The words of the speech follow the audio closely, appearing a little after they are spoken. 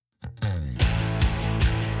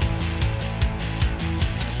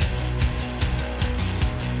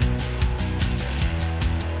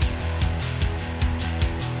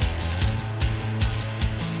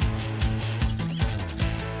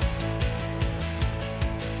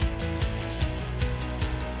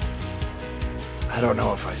I don't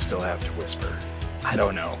know if I still have to whisper. I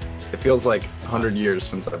don't know. It feels like 100 years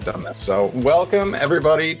since I've done this. So welcome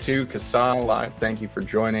everybody to CASA Live. Thank you for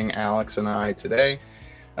joining Alex and I today.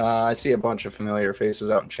 I see a bunch of familiar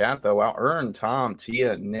faces out in chat though. Wow, Ern, Tom,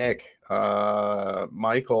 Tia, Nick,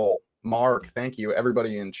 Michael, Mark. Thank you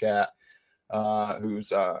everybody in chat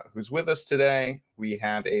who's with us today. We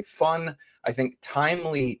have a fun, I think,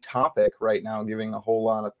 timely topic right now, giving a whole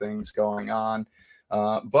lot of things going on.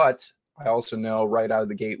 But I also know right out of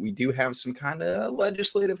the gate, we do have some kind of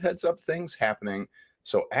legislative heads up things happening.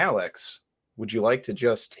 So Alex, would you like to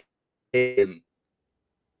just in?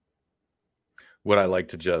 Would I like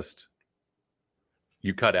to just,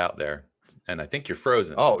 you cut out there and I think you're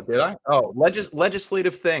frozen. Oh, did I? Oh,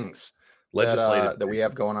 legislative things that we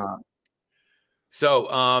have going on.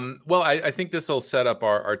 So, well, I think this will set up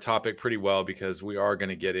our topic pretty well, because we are going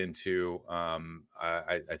to get into,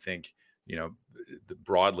 I think, you know,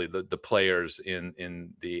 broadly the players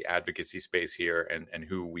in the advocacy space here, and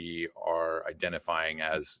who we are identifying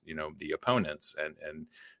as, you know, the opponents, and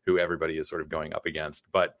who everybody is sort of going up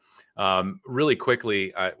against. But really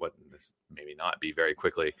quickly, this maybe not be very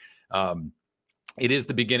quickly. It is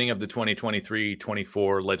the beginning of the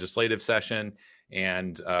 2023-24 legislative session.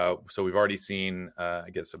 And so we've already seen, I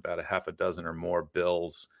guess, about a half a dozen or more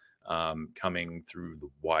bills coming through the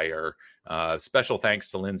wire. Special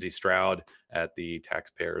thanks to Lindsay Stroud at the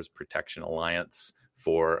Taxpayers Protection Alliance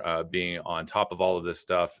for being on top of all of this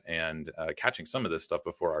stuff and catching some of this stuff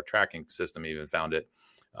before our tracking system even found it.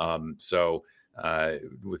 So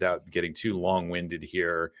without getting too long-winded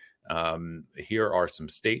here, here are some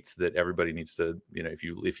states that everybody needs to, you know,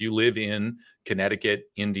 if you live in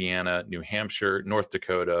Connecticut, Indiana, New Hampshire, North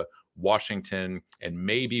Dakota, Washington, and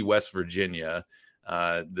maybe West Virginia,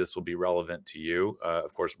 this will be relevant to you.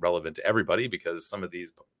 Of course, relevant to everybody, because some of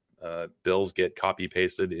these bills get copy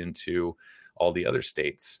pasted into all the other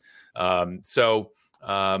states. So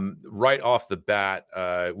right off the bat,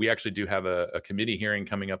 we actually do have a committee hearing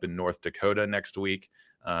coming up in North Dakota next week.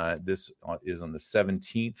 This is on the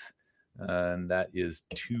 17th, and that is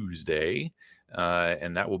Tuesday,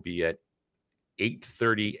 and that will be at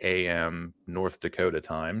 8:30 a.m. North Dakota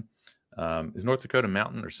time. Is North Dakota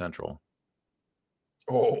Mountain or Central?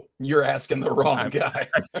 Oh, you're asking the wrong guy.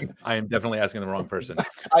 I am definitely asking the wrong person.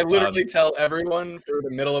 I literally tell everyone for the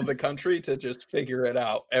middle of the country to just figure it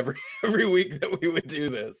out every week that we would do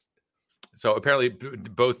this. So apparently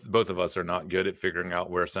both of us are not good at figuring out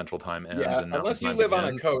where Central Time ends. Yeah, and unless you live on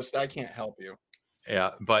a coast, I can't help you.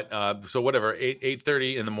 Yeah, but so whatever,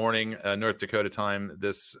 8:30 in the morning, North Dakota time,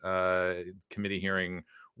 this committee hearing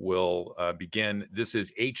will begin. This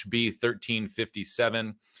is HB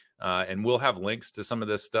 1357, and we'll have links to some of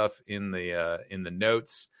this stuff in the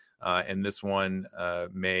notes. And this one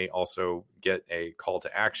may also get a call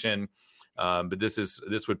to action. But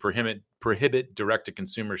this would prohibit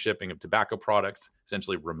direct-to-consumer shipping of tobacco products,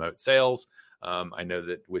 essentially remote sales. I know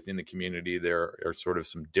that within the community there are sort of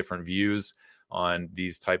some different views on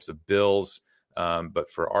these types of bills, but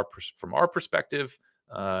from our perspective,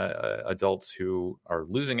 adults who are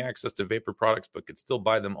losing access to vapor products but could still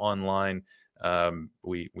buy them online,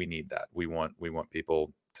 we need that. We want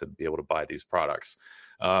people to be able to buy these products.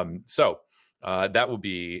 So that will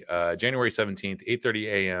be January 17th, 8:30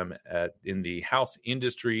 a.m. in the House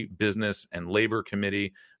Industry, Business, and Labor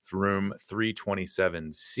Committee, room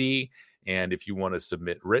 327C. And if you want to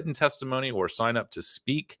submit written testimony or sign up to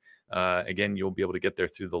speak, again, you'll be able to get there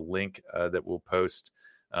through the link that we'll post.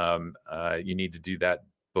 You need to do that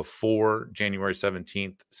before January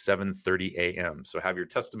 17th, 7:30 a.m. So have your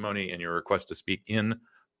testimony and your request to speak in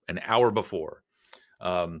an hour before.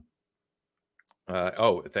 Thank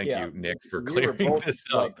you, Nick, for clearing this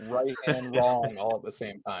up. Like right and wrong all at the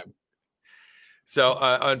same time. So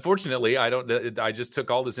unfortunately, I just took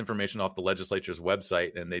all this information off the legislature's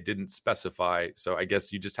website, and they didn't specify. So I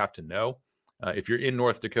guess you just have to know. If you're in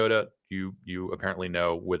North Dakota, you apparently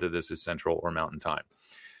know whether this is Central or Mountain Time.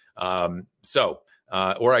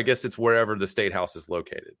 Or I guess it's wherever the state house is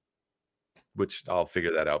located, which I'll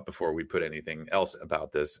figure that out before we put anything else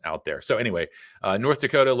about this out there. So anyway, North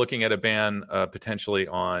Dakota looking at a ban potentially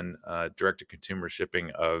on direct-to-consumer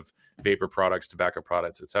shipping of vapor products, tobacco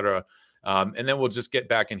products, etc. And then we'll just get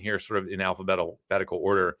back in here sort of in alphabetical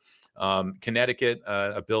order. Connecticut,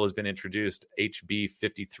 a bill has been introduced, HB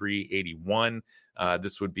 5381.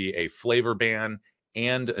 This would be a flavor ban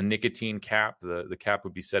and a nicotine cap. The cap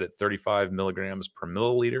would be set at 35 milligrams per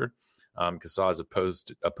milliliter. CASA is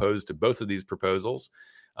opposed to both of these proposals.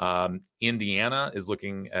 Indiana is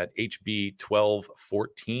looking at HB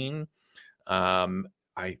 1214.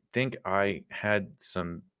 I think I had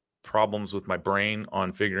some problems with my brain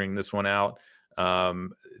on figuring this one out.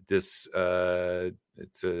 It's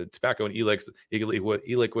a tobacco and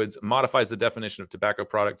e-liquids modifies the definition of tobacco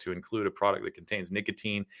product to include a product that contains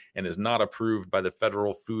nicotine and is not approved by the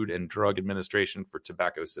Federal Food and Drug Administration for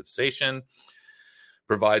tobacco cessation.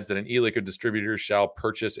 Provides that an e-liquid distributor shall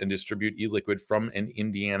purchase and distribute e-liquid from an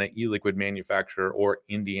Indiana e-liquid manufacturer or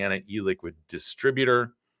Indiana e-liquid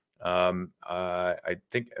distributor. I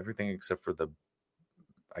think everything except for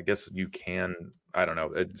I guess you can, I don't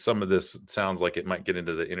know. Some of this sounds like it might get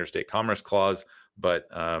into the interstate commerce clause, but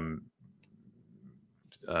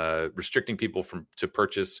restricting people to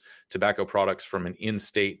purchase tobacco products from an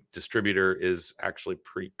in-state distributor is actually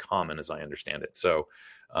pretty common, as I understand it. So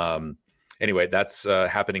anyway, that's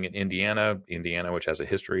happening in Indiana, which has a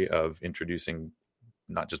history of introducing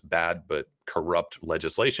not just bad, but corrupt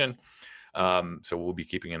legislation. So we'll be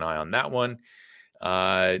keeping an eye on that one.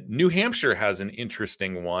 New Hampshire has an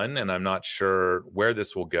interesting one, and I'm not sure where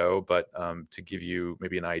this will go, but to give you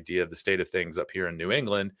maybe an idea of the state of things up here in New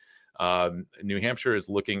England, New Hampshire is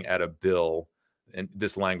looking at a bill, and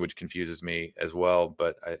this language confuses me as well,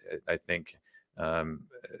 but I think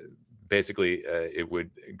basically it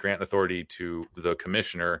would grant authority to the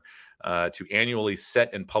commissioner to annually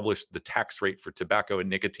set and publish the tax rate for tobacco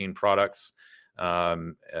and nicotine products.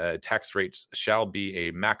 Tax rates shall be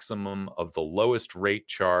a maximum of the lowest rate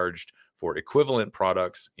charged for equivalent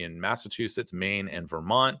products in Massachusetts, Maine, and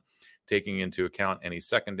Vermont, taking into account any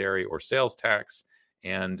secondary or sales tax,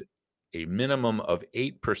 and a minimum of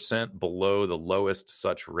 8% below the lowest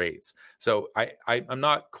such rates. So I'm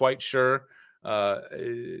not quite sure.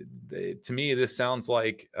 To me, this sounds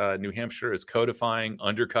like New Hampshire is codifying,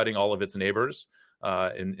 undercutting all of its neighbors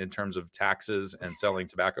in terms of taxes and selling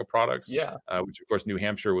tobacco products. Yeah. Which, of course, New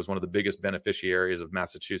Hampshire was one of the biggest beneficiaries of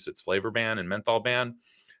Massachusetts' flavor ban and menthol ban.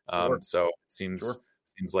 Sure. So it seems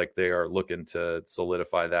like they are looking to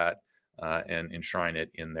solidify that and enshrine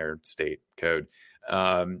it in their state code.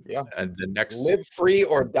 And the next, live free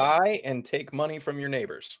or die and take money from your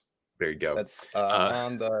neighbors. There you go. That's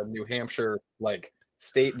on the New Hampshire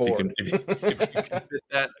state board.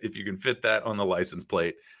 If you can fit that on the license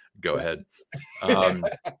plate, go ahead.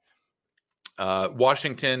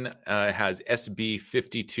 Washington has SB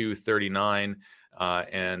 5239,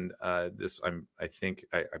 and this I think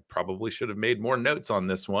I probably should have made more notes on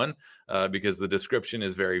this one because the description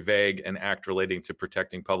is very vague. An act relating to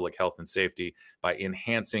protecting public health and safety by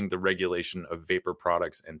enhancing the regulation of vapor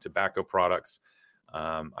products and tobacco products.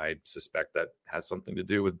 I suspect that has something to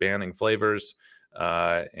do with banning flavors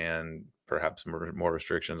and perhaps more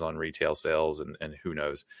restrictions on retail sales, and who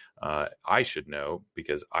knows. I should know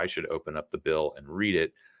because I should open up the bill and read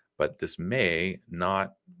it, but this may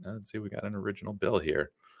not. Let's see, we got an original bill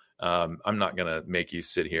here. I'm not going to make you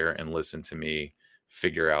sit here and listen to me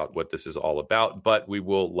figure out what this is all about, but we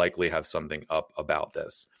will likely have something up about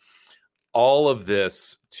this. All of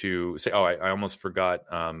this to say, I almost forgot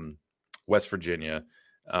West Virginia.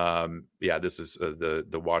 This is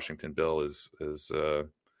the Washington bill is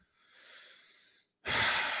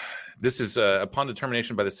this is upon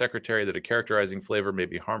determination by the secretary that a characterizing flavor may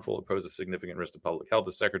be harmful or pose a significant risk to public health.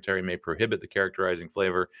 The secretary may prohibit the characterizing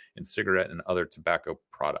flavor in cigarette and other tobacco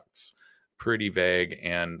products. Pretty vague,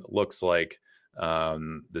 and looks like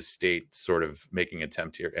the state sort of making an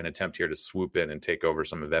attempt here to swoop in and take over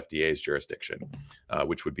some of FDA's jurisdiction,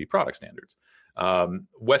 which would be product standards.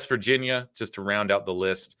 West Virginia, just to round out the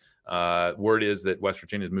list, word is that West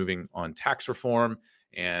Virginia is moving on tax reform.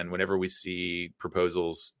 And whenever we see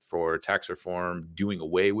proposals for tax reform doing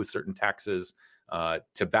away with certain taxes,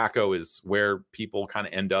 tobacco is where people kind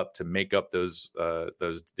of end up to make up those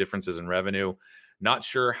differences in revenue. Not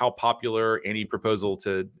sure how popular any proposal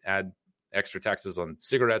to add extra taxes on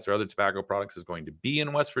cigarettes or other tobacco products is going to be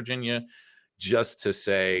in West Virginia. Just to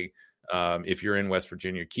say, if you're in West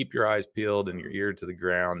Virginia, keep your eyes peeled and your ear to the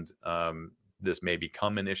ground. This may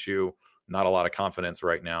become an issue. Not a lot of confidence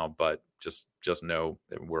right now, but just know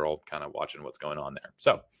that we're all kind of watching what's going on there.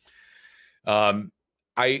 So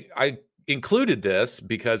I included this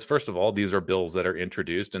because, first of all, these are bills that are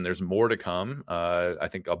introduced and there's more to come. I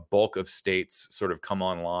think a bulk of states sort of come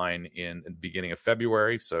online in the beginning of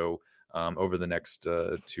February. So over the next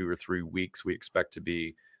 2 or 3 weeks, we expect to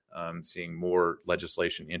be seeing more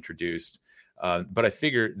legislation introduced. But I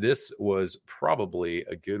figure this was probably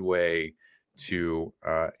a good way to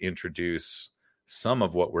introduce some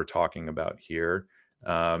of what we're talking about here,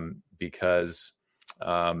 because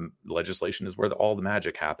legislation is where all the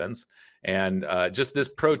magic happens. And just this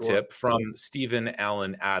pro tip from Stephen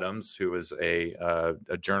Allen Adams, who is a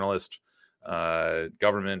journalist,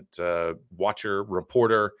 government watcher,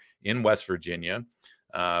 reporter in West Virginia,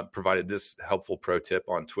 provided this helpful pro tip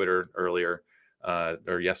on Twitter earlier.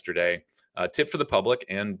 or yesterday. Tip for the public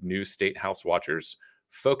and new state house watchers: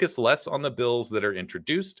 focus less on the bills that are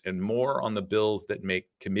introduced and more on the bills that make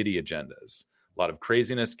committee agendas. A lot of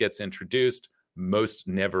craziness gets introduced. Most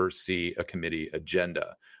never see a committee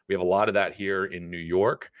agenda. We have a lot of that here in New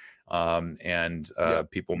York.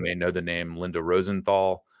 People may know the name Linda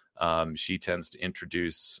Rosenthal. She tends to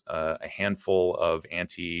introduce a handful of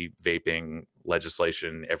anti-vaping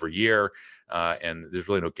legislation every year. And there's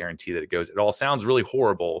really no guarantee that it goes. It all sounds really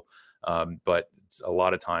horrible, but a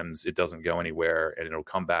lot of times it doesn't go anywhere, and it'll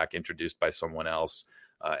come back introduced by someone else.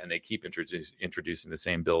 And they keep introducing the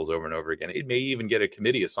same bills over and over again. It may even get a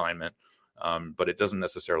committee assignment, but it doesn't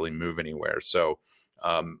necessarily move anywhere. So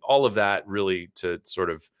all of that really to sort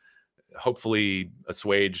of hopefully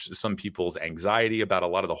assuage some people's anxiety about a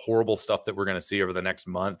lot of the horrible stuff that we're going to see over the next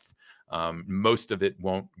month. Most of it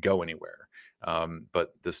won't go anywhere.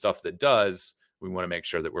 But the stuff that does, we want to make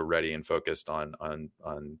sure that we're ready and focused on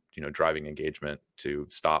driving engagement to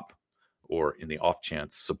stop, or in the off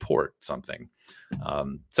chance, support something.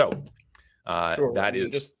 Sure. That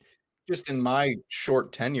is just in my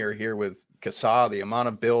short tenure here with CASA, the amount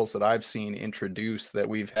of bills that I've seen introduced that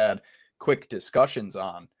we've had quick discussions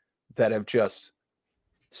on that have just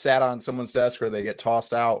sat on someone's desk, or they get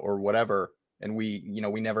tossed out or whatever, and we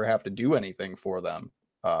never have to do anything for them.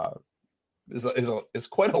 Is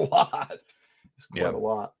quite a lot. It's quite a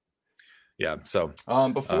lot. Yeah. So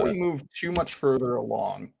before we move too much further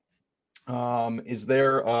along, is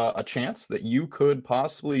there a chance that you could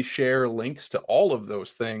possibly share links to all of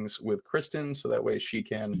those things with Kristen, so that way she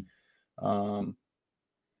can kind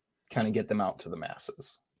of get them out to the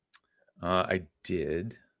masses? I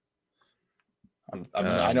did.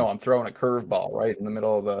 I know I'm throwing a curveball right in the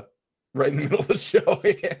middle of the show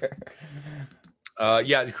here.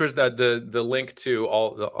 Chris, the link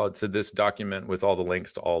to to this document with all the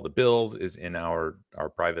links to all the bills is in our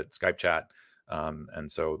private Skype chat.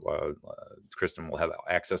 And so Kristen will have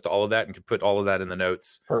access to all of that and can put all of that in the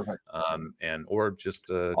notes. Perfect. Or just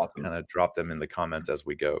awesome. Kind of drop them in the comments as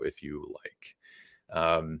we go if you like.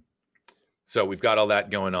 So we've got all that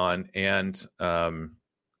going on. And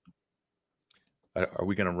are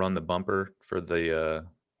we going to run the bumper for the...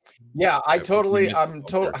 Yeah,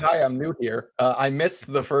 I'm new here. I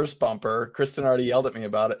missed the first bumper. Kristen already yelled at me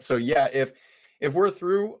about it. So yeah, if we're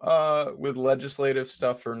through with legislative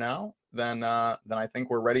stuff for now, then I think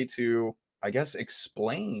we're ready to, I guess,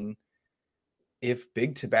 explain if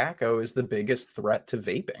big tobacco is the biggest threat to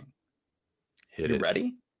vaping. You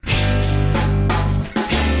ready?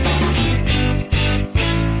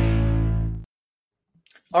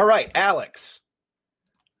 All right, Alex.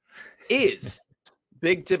 Is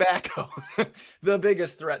big tobacco the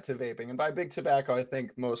biggest threat to vaping? And by big tobacco, I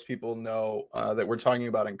think most people know that we're talking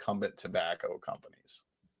about incumbent tobacco companies.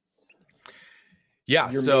 Yeah.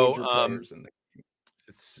 So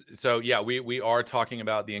we are talking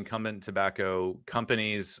about the incumbent tobacco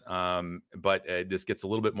companies, but this gets a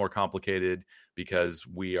little bit more complicated because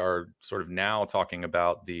we are sort of now talking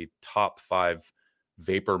about the top 5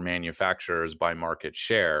 vapor manufacturers by market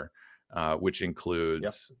share, which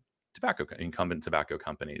includes incumbent tobacco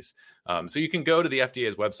companies. So you can go to the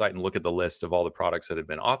FDA's website and look at the list of all the products that have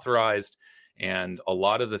been authorized, and a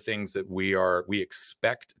lot of the things that we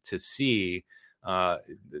expect to see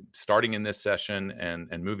starting in this session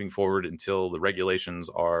and moving forward until the regulations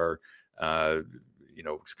are kind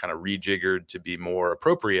of rejiggered to be more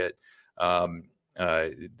appropriate. A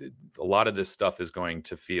lot of this stuff is going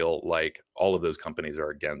to feel like all of those companies are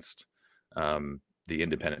against the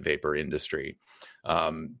independent vapor industry.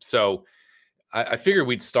 So I figured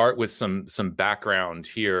we'd start with some background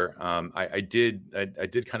here. I did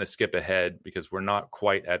kind of skip ahead because we're not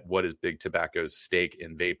quite at what is big tobacco's stake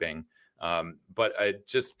in vaping. But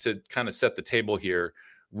just to kind of set the table here,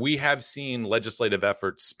 we have seen legislative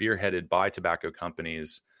efforts spearheaded by tobacco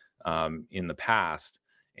companies in the past.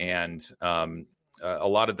 And a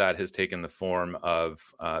lot of that has taken the form of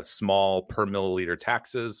small per milliliter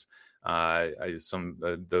taxes.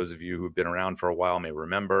 Those of you who've been around for a while may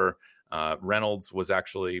remember Reynolds was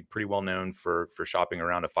actually pretty well known for shopping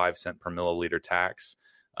around a 5 cent per milliliter tax.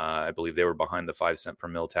 I believe they were behind the 5 cent per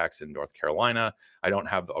mil tax in North Carolina. I don't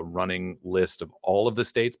have a running list of all of the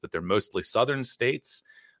states, but they're mostly southern states.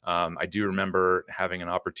 I do remember having an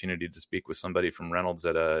opportunity to speak with somebody from Reynolds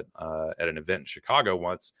at an event in Chicago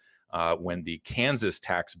once when the Kansas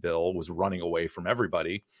tax bill was running away from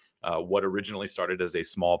everybody. What originally started as a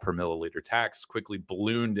small per milliliter tax quickly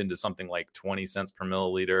ballooned into something like 20 cents per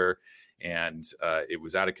milliliter, and it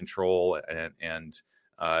was out of control, and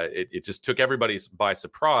it just took everybody by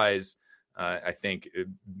surprise I think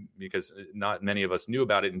because not many of us knew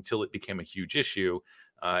about it until it became a huge issue.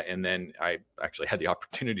 And then I actually had the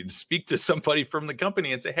opportunity to speak to somebody from the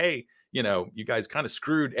company and say, hey, you guys kind of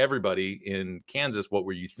screwed everybody in Kansas. What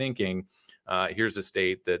were you thinking? Here's a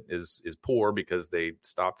state that is poor because they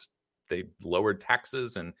lowered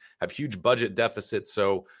taxes and have huge budget deficits.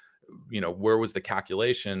 So, where was the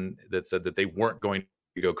calculation that said that they weren't going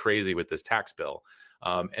to go crazy with this tax bill?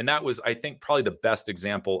 And that was, I think, probably the best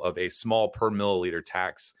example of a small per milliliter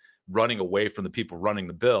tax running away from the people running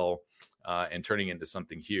the bill and turning into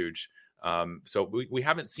something huge. So we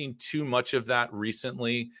haven't seen too much of that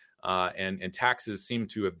recently. And taxes seem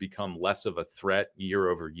to have become less of a threat year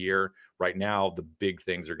over year. Right now, the big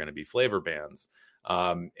things are going to be flavor bans.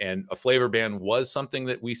 And a flavor ban was something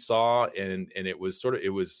that we saw, and it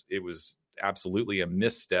was absolutely a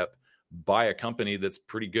misstep by a company that's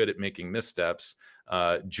pretty good at making missteps.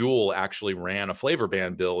 Juul actually ran a flavor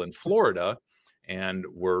ban bill in Florida, and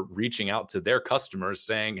were reaching out to their customers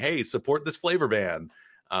saying, hey, support this flavor ban.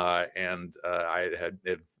 And I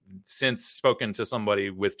had since spoken to somebody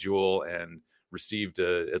with Juul and received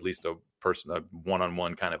at least a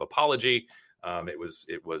one-on-one kind of apology. It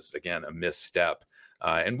was again a misstep,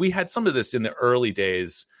 and we had some of this in the early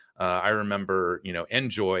days. I remember,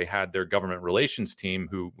 Enjoy had their government relations team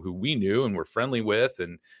who we knew and were friendly with,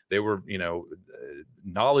 and they were,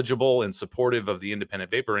 knowledgeable and supportive of the independent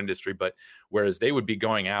vapor industry. But whereas they would be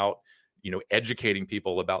going out, educating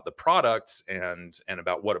people about the products and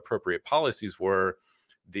about what appropriate policies were,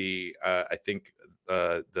 I think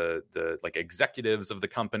the like executives of the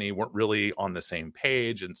company weren't really on the same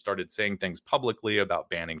page and started saying things publicly about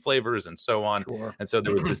banning flavors and so on. Sure. And so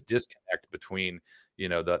there was this disconnect between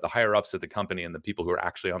the higher ups at the company and the people who are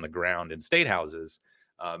actually on the ground in state houses.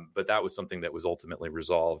 But that was something that was ultimately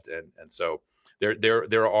resolved. And so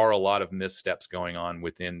there are a lot of missteps going on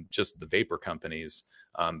within just the vapor companies.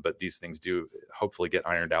 But these things do hopefully get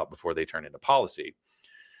ironed out before they turn into policy.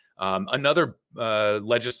 Another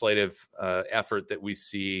legislative effort that we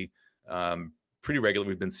see pretty regularly,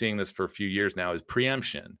 we've been seeing this for a few years now, is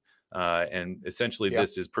preemption. And essentially,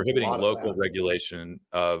 this is prohibiting local regulation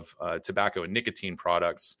of tobacco and nicotine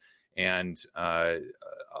products. And a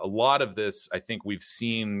lot of this, I think we've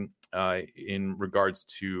seen in regards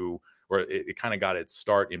to, or it kind of got its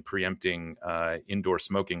start in preempting indoor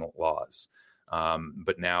smoking laws.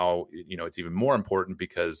 But now, it's even more important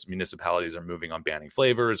because municipalities are moving on banning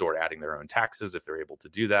flavors or adding their own taxes if they're able to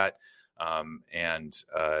do that. And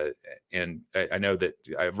I know that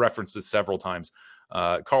I've referenced this several times.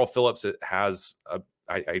 Carl Phillips has,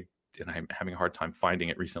 and I'm having a hard time finding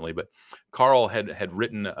it recently, but Carl had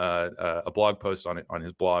written a blog post on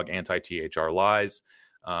his blog, Anti-THR Lies,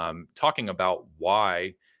 talking about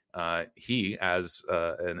why he, as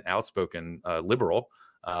an outspoken liberal,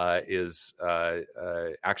 is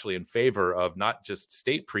actually in favor of not just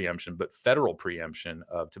state preemption, but federal preemption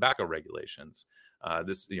of tobacco regulations.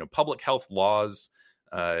 Public health laws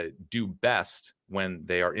do best when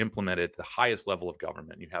they are implemented at the highest level of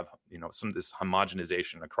government. You have, some of this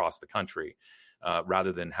homogenization across the country,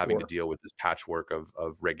 rather than having to deal with this patchwork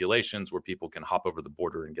of regulations where people can hop over the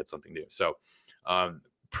border and get something new. So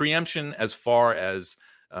preemption, as far as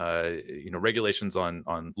regulations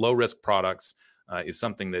on low risk products, is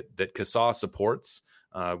something that CASA supports.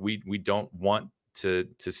 We don't want to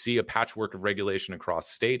see a patchwork of regulation across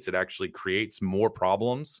states. It actually creates more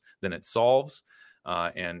problems than it solves.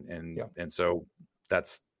 And so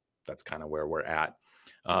that's kind of where we're at.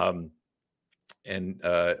 I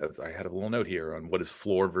had a little note here on what is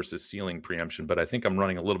floor versus ceiling preemption, but I think I'm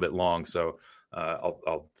running a little bit long, so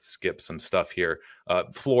I'll skip some stuff here.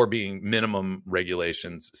 Floor being minimum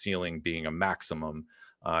regulations, ceiling being a maximum.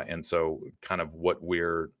 And so kind of what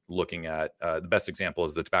we're looking at, the best example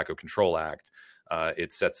is the Tobacco Control Act.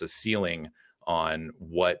 It sets a ceiling on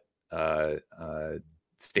what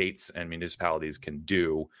states and municipalities can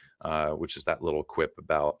do, which is that little quip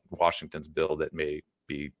about Washington's bill that may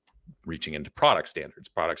be reaching into product standards.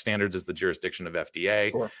 Product standards is the jurisdiction of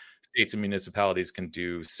FDA. Sure. States and municipalities can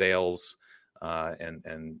do sales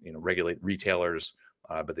and regulate retailers,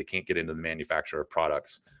 but they can't get into the manufacture of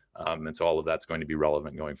products. And so all of that's going to be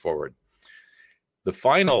relevant going forward. The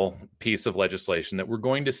final piece of legislation that we're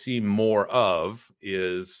going to see more of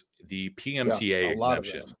is the PMTA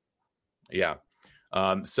exemption.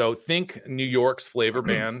 So think New York's flavor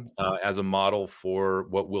ban as a model for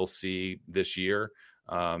what we'll see this year.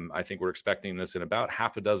 I think we're expecting this in about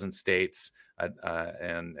half a dozen states,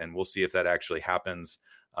 and we'll see if that actually happens.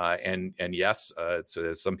 And yes,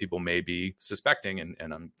 so some people may be suspecting,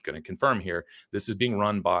 and I'm going to confirm here, this is being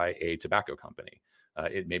run by a tobacco company.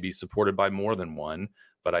 It may be supported by more than one,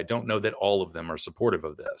 but I don't know that all of them are supportive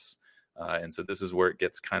of this. And so this is where it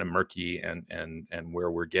gets kind of murky, and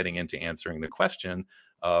where we're getting into answering the question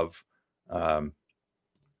of,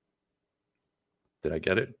 did I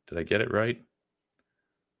get it? Did I get it right?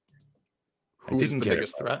 Who's the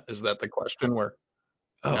biggest threat? Is that the question? Where?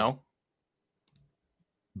 Oh. No.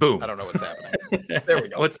 Boom. I don't know what's happening. There we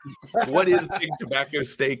go. What is big tobacco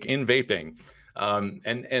stake in vaping?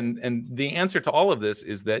 And the answer to all of this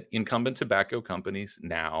is that incumbent tobacco companies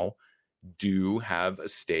now do have a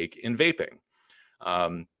stake in vaping.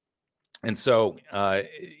 And so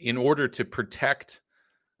in order to protect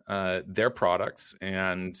their products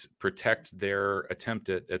and protect their attempt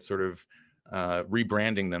at sort of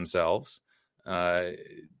rebranding themselves,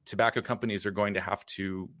 tobacco companies are going to have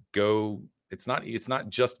to go. It's not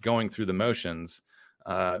just going through the motions,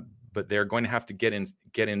 but they're going to have to get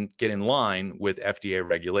in line with FDA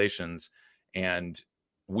regulations. And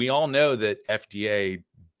we all know that FDA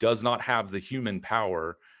does not have the human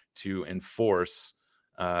power to enforce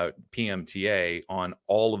PMTA on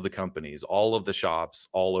all of the companies, all of the shops,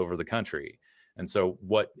 all over the country. And so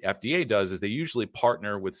what FDA does is they usually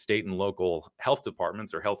partner with state and local health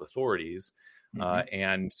departments or health authorities.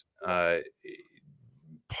 And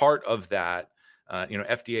part of that,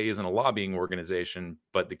 FDA isn't a lobbying organization,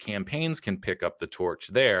 but the campaigns can pick up the torch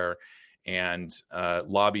there and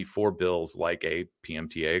lobby for bills like a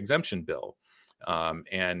PMTA exemption bill,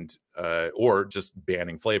 or just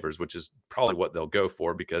banning flavors, which is probably what they'll go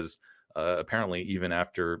for, because apparently even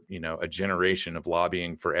after a generation of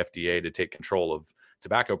lobbying for FDA to take control of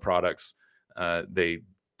tobacco products, they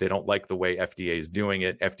don't like the way FDA is doing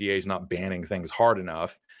it. FDA is not banning things hard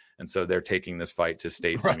enough, and so they're taking this fight to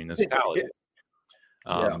states and municipalities.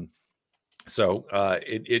 So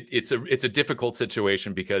it's a difficult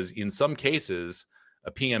situation, because in some cases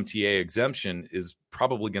a PMTA exemption is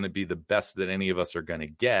probably going to be the best that any of us are going to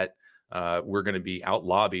get. We're going to be out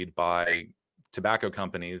lobbied by tobacco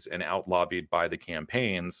companies and out lobbied by the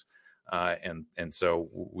campaigns, and so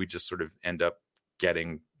we just sort of end up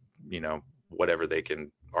getting whatever they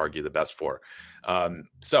can argue the best for.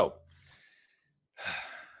 So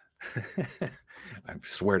I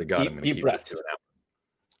swear to God, I'm going to keep this to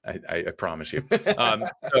it. I promise you.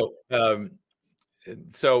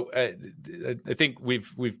 So I think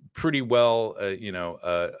we've pretty well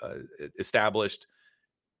established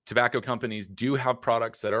tobacco companies do have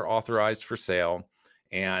products that are authorized for sale,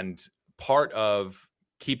 and part of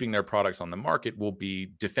keeping their products on the market will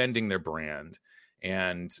be defending their brand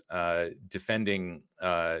and defending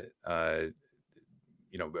or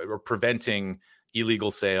preventing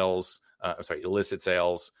illegal sales, illicit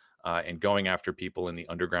sales, and going after people in the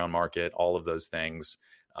underground market, all of those things.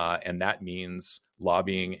 And that means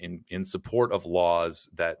lobbying in support of laws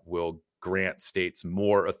that will grant states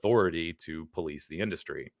more authority to police the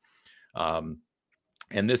industry.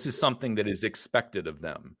 And this is something that is expected of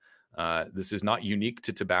them. This is not unique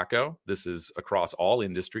to tobacco. This is across all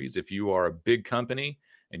industries. If you are a big company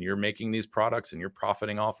and you're making these products and you're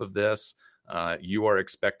profiting off of this, you are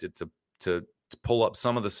expected to pull up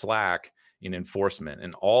some of the slack in enforcement.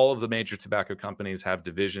 And all of the major tobacco companies have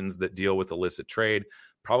divisions that deal with illicit trade.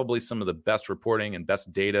 Probably some of the best reporting and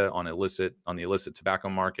best data on the illicit tobacco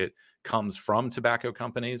market comes from tobacco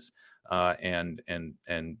companies. And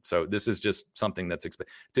so this is just something that's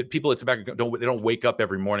expected. People at tobacco don't wake up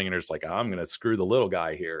every morning and are just like, I'm going to screw the little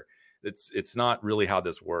guy here. It's not really how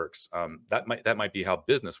this works. That might be how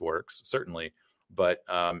business works, certainly. But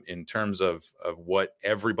in terms of what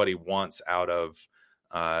everybody wants out of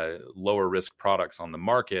lower risk products on the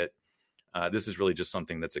market, this is really just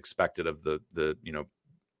something that's expected of the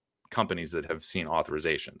companies that have seen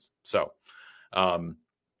authorizations. So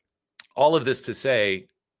all of this to say,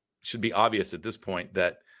 should be obvious at this point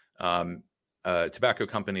that tobacco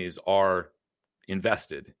companies are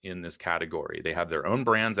invested in this category. They have their own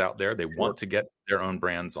brands out there. They want to get their own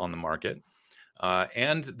brands on the market.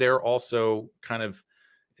 And they're also kind of,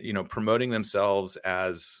 promoting themselves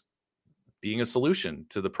as being a solution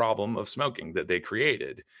to the problem of smoking that they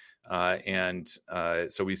created.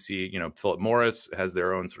 So we see, Philip Morris has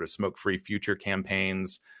their own sort of smoke-free future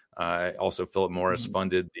campaigns. Also, Philip Morris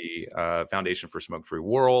funded the Foundation for Smoke-Free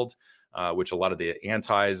World, which a lot of the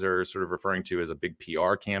antis are sort of referring to as a big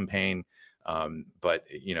PR campaign. But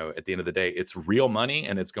at the end of the day, it's real money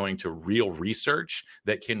and it's going to real research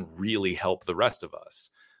that can really help the rest of us.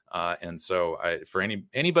 And so for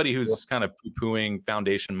anybody who's kind of poo-pooing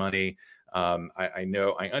foundation money,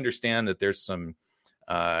 I understand that there's some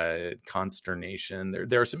consternation.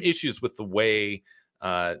 There are some issues with the way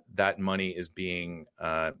that money is being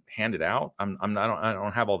handed out. I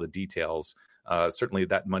don't have all the details, Certainly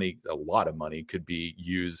that money, a lot of money, could be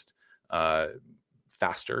used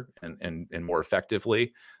faster and more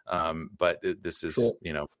effectively. But this is,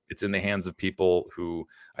 Sure. it's in the hands of people who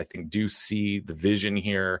I think do see the vision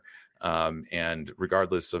here. And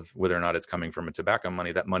regardless of whether or not it's coming from a tobacco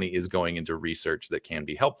money, that money is going into research that can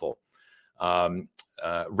be helpful.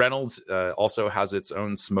 Reynolds also has its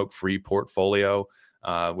own smoke-free portfolio,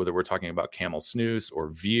 whether we're talking about Camel Snus or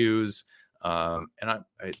Views. And I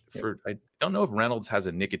don't know if Reynolds has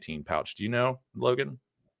a nicotine pouch. Do you know, Logan?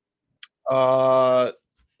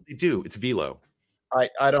 They do. It's Velo.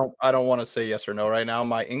 I don't want to say yes or no right now.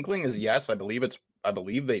 My inkling is yes. I believe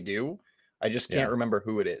they do. I just can't remember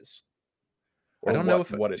who it is. I don't know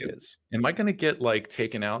what it is. Am I going to get like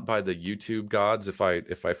taken out by the YouTube gods if I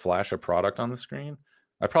flash a product on the screen?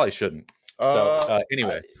 I probably shouldn't. So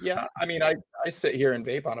anyway, I mean, I sit here and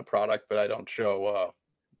vape on a product, but I don't show.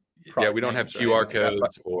 We don't have QR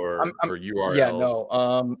codes or URLs. Yeah, no.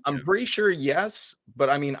 I'm pretty sure yes, but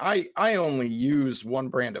I mean, I only use one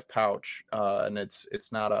brand of pouch, and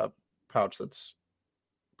it's not a pouch that's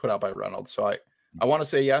put out by Reynolds. So I want to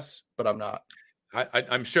say yes, but I'm not.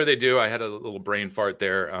 I'm sure they do. I had a little brain fart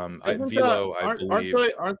there. Velo, I believe.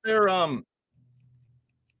 Aren't there?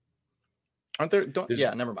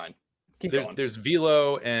 Never mind. Keep going. There's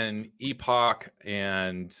Velo and Epoch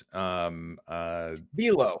and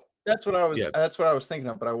Velo. That's what I was. That's what I was thinking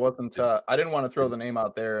of, but I wasn't. I didn't want to throw the name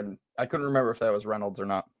out there, and I couldn't remember if that was Reynolds or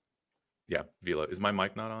not. Yeah, Velo. Is my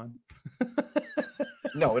mic not on?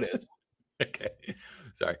 No, it is. Okay,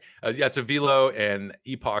 sorry. So Velo and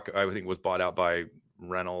Epoch, I think, was bought out by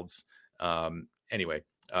Reynolds. Anyway,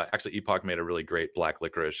 actually, Epoch made a really great black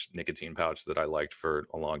licorice nicotine pouch that I liked for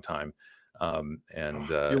a long time.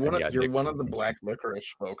 You're one of the black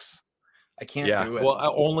licorice folks. I can't do it. Well,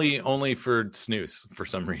 only for snus for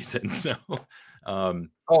some reason. So,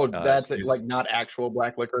 that's snus. Like not actual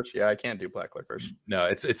black licorice. Yeah, I can't do black licorice. No,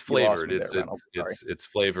 it's flavored. It's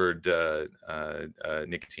flavored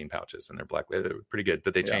nicotine pouches, and they're black. They're pretty good,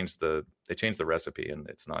 but they changed the recipe, and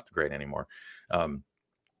it's not great anymore.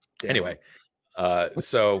 Anyway, and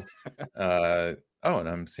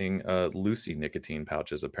I'm seeing Lucy nicotine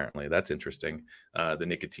pouches. Apparently, that's interesting. The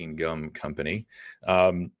nicotine gum company.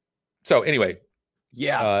 So anyway,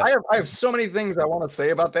 I have so many things I want to say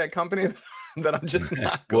about that company that I'm just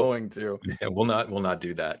not going to. Yeah, we'll not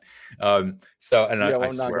do that. I'm not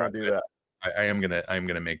going to do that. I am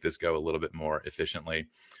gonna make this go a little bit more efficiently.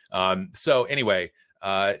 So anyway,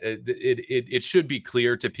 it should be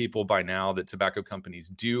clear to people by now that tobacco companies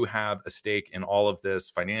do have a stake in all of this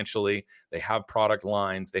financially. They have product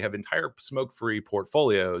lines. They have entire smoke-free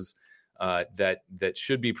portfolios that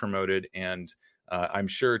should be promoted. And I'm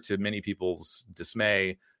sure to many people's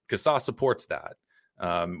dismay, CASA supports that.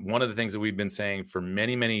 One of the things that we've been saying for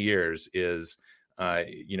many, many years is,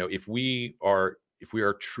 if we are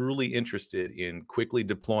truly interested in quickly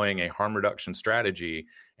deploying a harm reduction strategy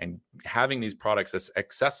and having these products as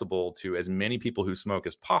accessible to as many people who smoke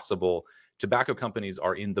as possible, tobacco companies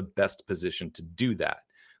are in the best position to do that.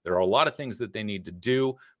 There are a lot of things that they need to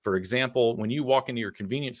do. For example, when you walk into your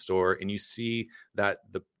convenience store and you see that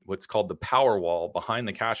what's called the power wall behind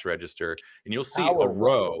the cash register, and you'll see a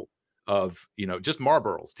row of, just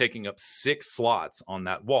Marlboros taking up 6 slots on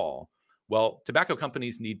that wall. Well, tobacco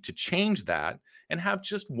companies need to change that and have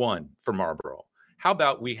just one for Marlboro. How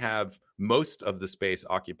about we have most of the space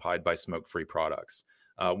occupied by smoke-free products?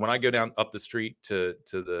 When I go down up the street to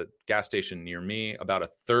the gas station near me, about a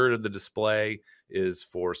third of the display is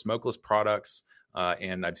for smokeless products.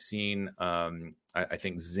 And I've seen, I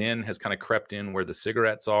think Zyn has kind of crept in where the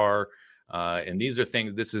cigarettes are. And these are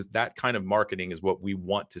things, that kind of marketing is what we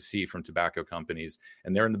want to see from tobacco companies.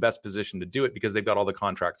 And they're in the best position to do it because they've got all the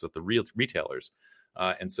contracts with the real retailers.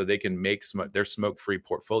 And so they can make their smoke-free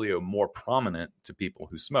portfolio more prominent to people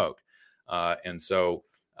who smoke. And so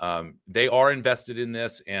they are invested in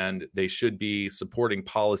this, and they should be supporting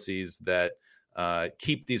policies that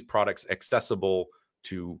keep these products accessible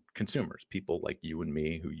to consumers, people like you and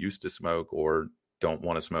me who used to smoke or don't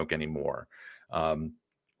want to smoke anymore. Unfortunately,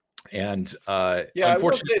 I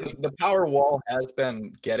will say the power wall has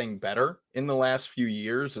been getting better in the last few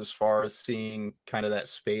years as far as seeing kind of that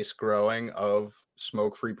space growing of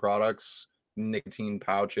smoke-free products, nicotine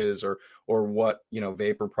pouches, or what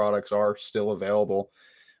vapor products are still available.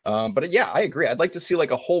 But yeah, I agree. I'd like to see like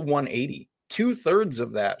a whole 180. 2/3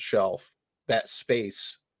 of that shelf, that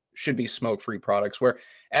space, should be smoke-free products. Where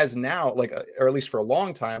as now, or at least for a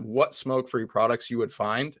long time, what smoke-free products you would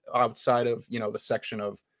find outside of the section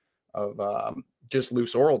of just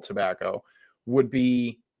loose oral tobacco would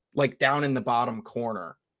be like down in the bottom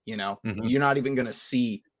corner. Mm-hmm. You're not even going to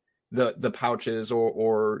see the pouches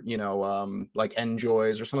or like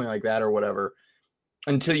Enjoys or something like that or whatever,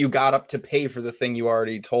 until you got up to pay for the thing you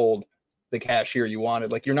already told the cashier you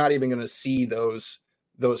wanted. Like, you're not even going to see those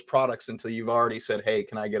products until you've already said, hey,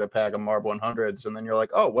 can I get a pack of Marb 100s? And then you're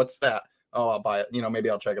like, oh, what's that? Oh, I'll buy it. Maybe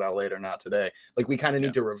I'll check it out later, not today. Like, we kind of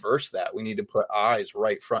need to reverse that. We need to put eyes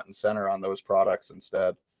right front and center on those products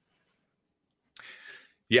instead.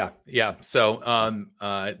 Yeah. So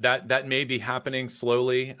that may be happening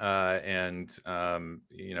slowly, and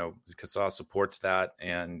CASA supports that,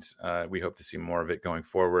 and we hope to see more of it going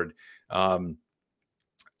forward. To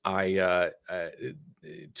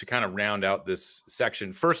kind of round out this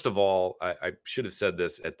section, first of all, I should have said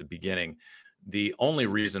this at the beginning. The only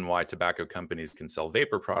reason why tobacco companies can sell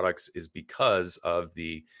vapor products is because of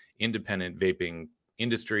the independent vaping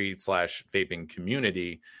industry / vaping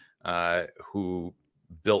community who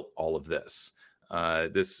built all of this.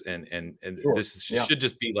 This should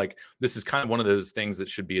just be like, this is kind of one of those things that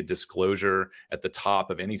should be a disclosure at the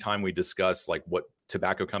top of any time we discuss like what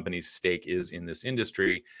tobacco companies' stake is in this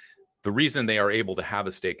industry. The reason they are able to have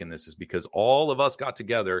a stake in this is because all of us got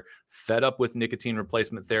together, fed up with nicotine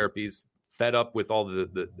replacement therapies, fed up with all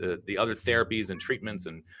the other therapies and treatments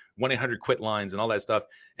and 1-800-QUIT lines and all that stuff,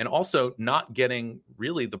 and also not getting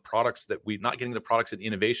the products and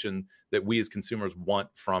innovation that we as consumers want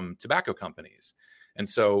from tobacco companies. And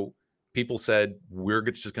so people said, we're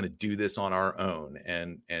just going to do this on our own.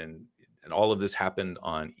 And all of this happened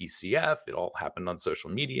on ECF. It all happened on social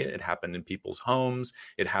media. It happened in people's homes.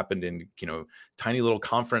 It happened in, tiny little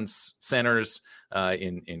conference centers,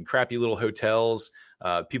 in crappy little hotels,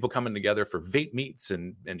 people coming together for vape meets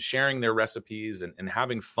and sharing their recipes and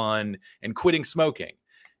having fun and quitting smoking.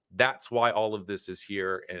 That's why all of this is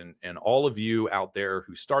here. And all of you out there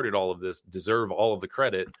who started all of this deserve all of the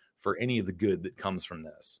credit for any of the good that comes from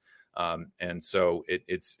this. And so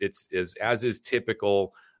it's as is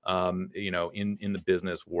typical, in the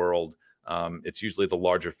business world. It's usually the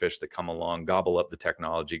larger fish that come along, gobble up the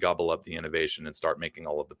technology, gobble up the innovation, and start making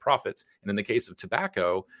all of the profits. And in the case of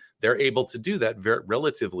tobacco, they're able to do that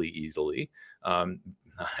relatively easily.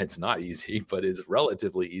 It's not easy, but it's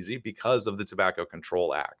relatively easy because of the Tobacco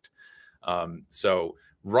Control Act. So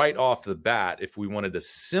right off the bat, if we wanted a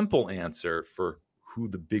simple answer for who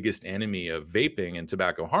the biggest enemy of vaping and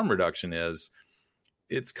tobacco harm reduction is,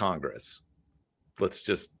 it's Congress.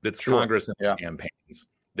 Congress and campaigns.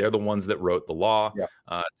 They're the ones that wrote the law.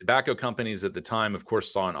 Tobacco companies at the time, of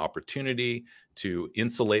course, saw an opportunity to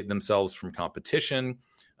insulate themselves from competition.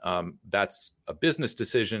 That's a business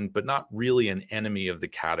decision, but not really an enemy of the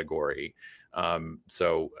category.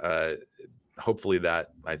 So hopefully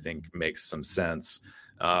that, I think, makes some sense.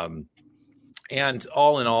 And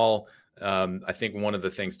all in all, I think one of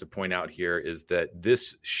the things to point out here is that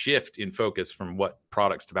this shift in focus from what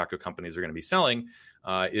products tobacco companies are going to be selling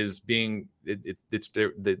is being,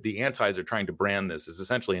 the antis are trying to brand this as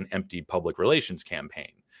essentially an empty public relations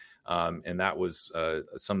campaign. And that was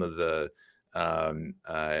some of the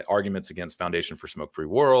arguments against Foundation for Smoke-Free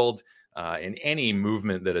World and any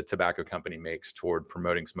movement that a tobacco company makes toward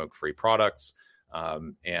promoting smoke-free products.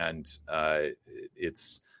 It's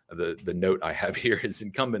the note I have here is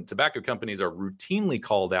incumbent tobacco companies are routinely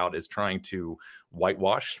called out as trying to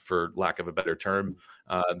whitewash, for lack of a better term,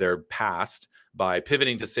 their past by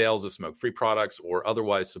pivoting to sales of smoke-free products or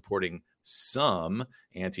otherwise supporting some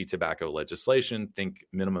anti-tobacco legislation, think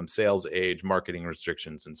minimum sales age, marketing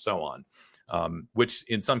restrictions, and so on, which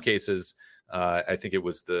in some cases, I think it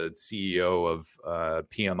was the CEO of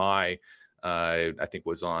PMI, I think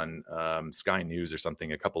was on Sky News or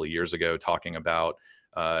something a couple of years ago talking about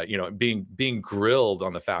being grilled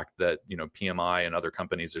on the fact that, PMI and other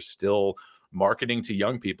companies are still marketing to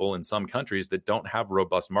young people in some countries that don't have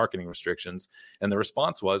robust marketing restrictions. And the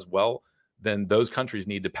response was, well, then those countries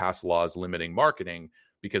need to pass laws limiting marketing,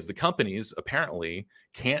 because the companies apparently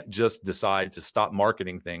can't just decide to stop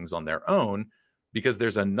marketing things on their own, because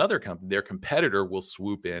there's another company, their competitor will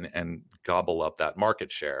swoop in and gobble up that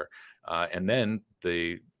market share. And then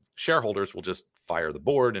the shareholders will just fire the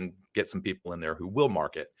board and get some people in there who will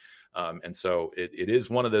market. And so it is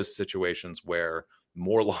one of those situations where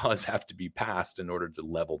more laws have to be passed in order to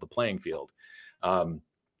level the playing field.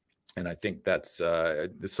 And I think that's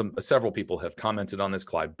several people have commented on this.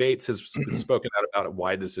 Clive Bates has spoken out about it,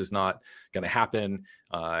 why this is not going to happen.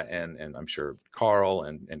 And I'm sure Carl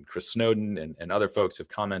and Chris Snowden and other folks have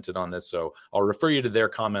commented on this. So I'll refer you to their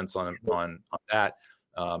comments on that.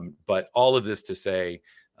 But all of this to say,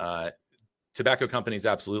 tobacco companies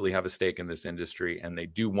absolutely have a stake in this industry, and they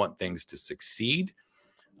do want things to succeed.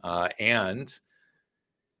 And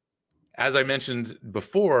as I mentioned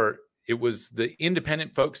before, it was the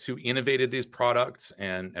independent folks who innovated these products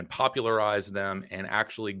and popularized them and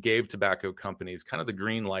actually gave tobacco companies kind of the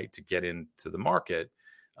green light to get into the market.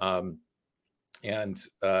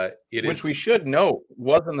 Which we should note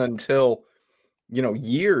wasn't until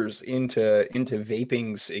years into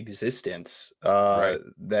vaping's existence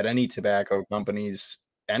that any tobacco companies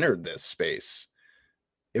entered this space.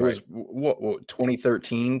 It was what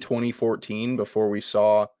 2013, 2014 before we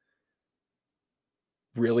saw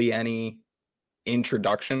really any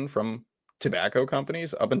introduction from tobacco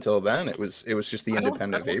companies. Up until then, it was just the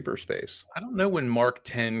independent vapor space. I don't know when Mark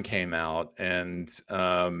 10 came out, and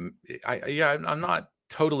I'm not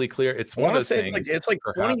totally clear. It's one of those things. It's like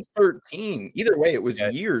 2013. Either way, it was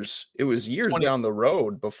years. It was years down the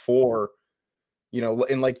road before,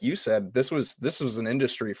 and like you said, this was an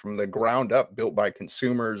industry from the ground up, built by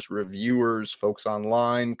consumers, reviewers, folks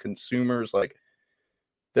online, consumers. Like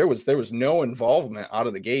there was no involvement out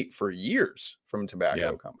of the gate for years from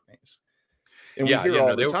tobacco companies. And we hear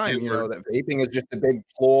all the time, that vaping is just a big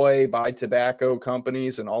ploy by tobacco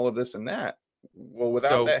companies and all of this and that. Well,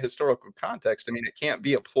 without that historical context, I mean, it can't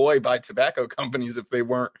be a ploy by tobacco companies if they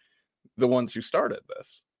weren't the ones who started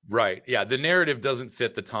this. Right. Yeah. The narrative doesn't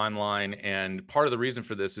fit the timeline. And part of the reason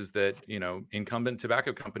for this is that, incumbent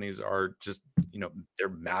tobacco companies are just, they're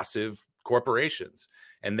massive corporations,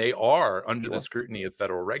 and they are under the scrutiny of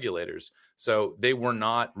federal regulators. So they were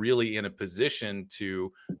not really in a position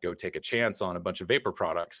to go take a chance on a bunch of vapor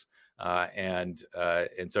products. And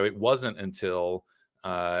so it wasn't until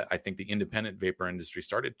I think the independent vapor industry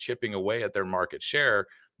started chipping away at their market share,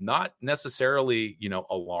 not necessarily,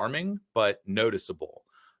 alarming, but noticeable.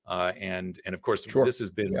 And of course, this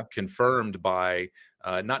has been confirmed by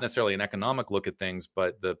not necessarily an economic look at things,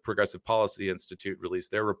 but the Progressive Policy Institute released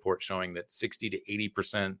their report showing that 60 to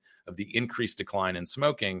 80% of the increased decline in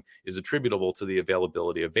smoking is attributable to the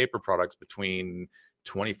availability of vapor products between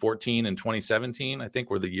 2014 and 2017, I think,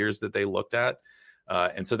 were the years that they looked at.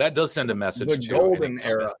 And so that does send a message the to golden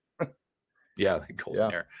era. Yeah, the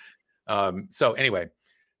golden era. So anyway,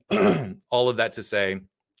 all of that to say,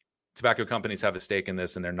 tobacco companies have a stake in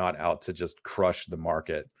this, and they're not out to just crush the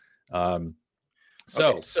market.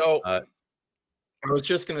 So I was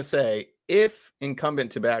just going to say, if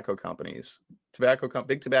incumbent tobacco companies,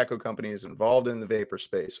 big tobacco companies involved in the vapor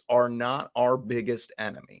space are not our biggest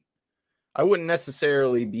enemy, I wouldn't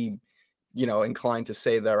necessarily be, inclined to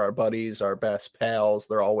say they're our buddies, our best pals,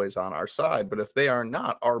 they're always on our side. But if they are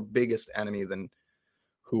not our biggest enemy, then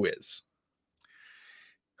who is?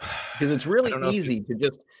 Because it's really easy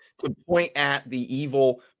to point at the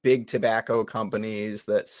evil big tobacco companies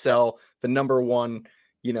that sell the number one,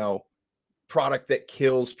 product that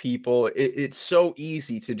kills people. It's so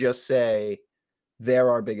easy to just say they're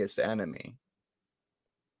our biggest enemy.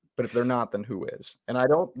 But if they're not, then who is? And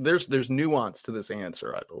there's nuance to this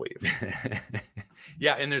answer, I believe.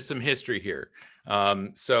 Yeah. And there's some history here.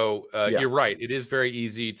 You're right. It is very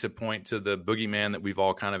easy to point to the boogeyman that we've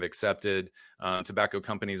all kind of accepted. Tobacco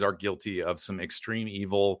companies are guilty of some extreme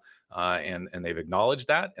evil, and they've acknowledged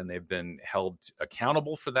that, and they've been held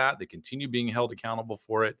accountable for that. They continue being held accountable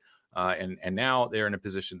for it. And now they're in a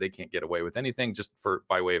position they can't get away with anything. Just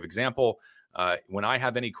by way of example, when I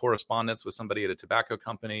have any correspondence with somebody at a tobacco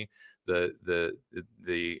company, the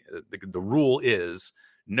rule is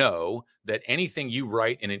know that anything you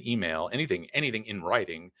write in an email, anything in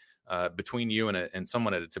writing between you and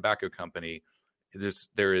someone at a tobacco company,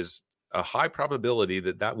 there is a high probability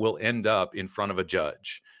that will end up in front of a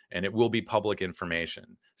judge, and it will be public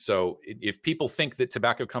information. So if people think that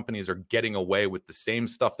tobacco companies are getting away with the same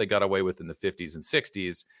stuff they got away with in the 50s and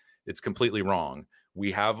 60s, it's completely wrong.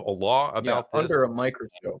 We have a law about this under a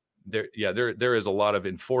microscope. There is a lot of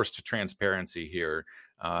enforced transparency here.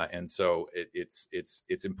 And so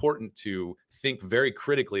it's important to think very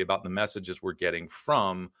critically about the messages we're getting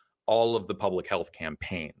from all of the public health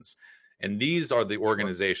campaigns. And these are the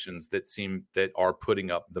organizations that are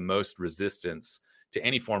putting up the most resistance to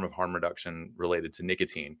any form of harm reduction related to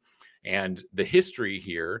nicotine. And the history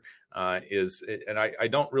here is, and I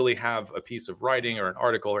don't really have a piece of writing or an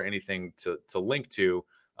article or anything to link to.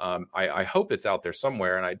 I hope it's out there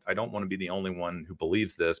somewhere, and I don't want to be the only one who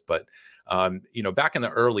believes this, but back in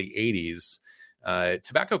the early 80s,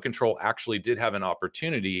 tobacco control actually did have an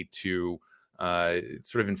opportunity to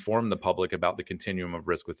sort of inform the public about the continuum of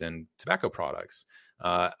risk within tobacco products.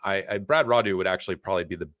 Brad Radu would actually probably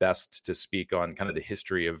be the best to speak on kind of the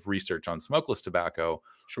history of research on smokeless tobacco.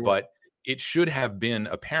 Sure. But it should have been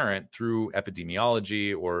apparent through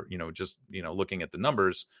epidemiology, or just looking at the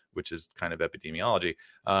numbers, which is kind of epidemiology,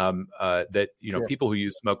 that Sure. people who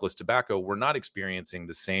use smokeless tobacco were not experiencing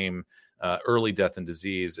the same early death and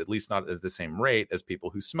disease, at least not at the same rate, as people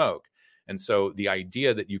who smoke. And so the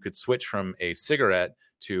idea that you could switch from a cigarette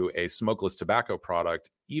to a smokeless tobacco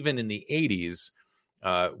product, even in the 80s,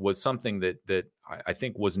 was something that I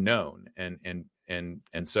think was known, and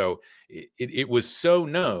so it was so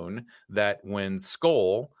known that when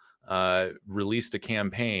Skoal released a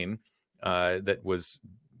campaign that was,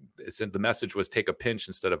 the message was take a pinch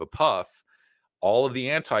instead of a puff, all of the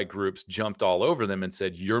anti-groups jumped all over them and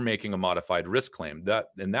said, you're making a modified risk claim.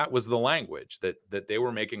 That was the language, that they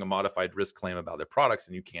were making a modified risk claim about their products,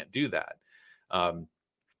 and you can't do that.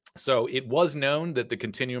 So it was known that the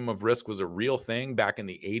continuum of risk was a real thing back in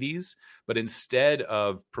the 80s, but instead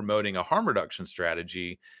of promoting a harm reduction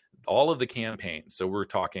strategy, all of the campaigns, so we're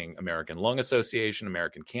talking American Lung Association,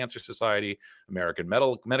 American Cancer Society, American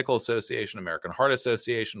Medical Association, American Heart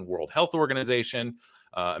Association, World Health Organization,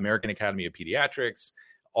 American Academy of Pediatrics,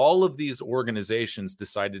 all of these organizations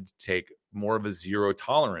decided to take more of a zero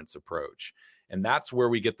tolerance approach. And that's where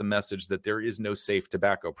we get the message that there is no safe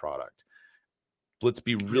tobacco product. Let's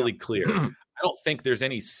be really clear. I don't think there's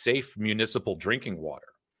any safe municipal drinking water,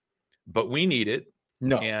 but we need it.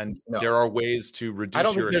 No. There are ways to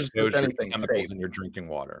reduce your exposure to chemicals in your drinking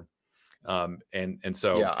water. And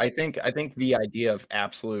so, yeah, I think the idea of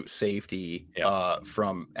absolute safety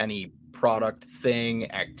from any product,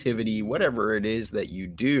 thing, activity, whatever it is that you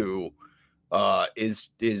do,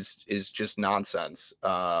 is just nonsense.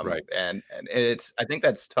 Right. And I think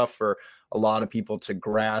that's tough for a lot of people to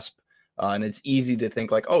grasp. And it's easy to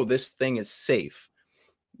think like, oh, this thing is safe.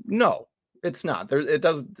 No, it's not.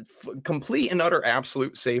 Complete and utter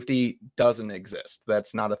absolute safety doesn't exist.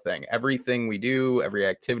 That's not a thing. Everything we do, every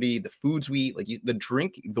activity, the foods we eat,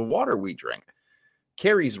 the water we drink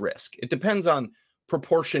carries risk. It depends on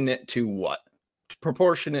proportionate to what?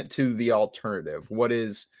 Proportionate to the alternative. What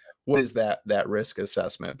is that risk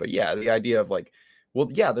assessment? But yeah, the idea of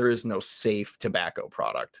there is no safe tobacco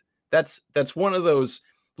product. That's one of those,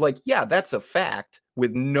 that's a fact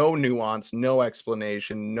with no nuance, no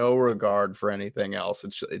explanation, no regard for anything else.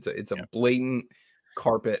 It's a blatant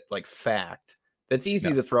carpet fact that's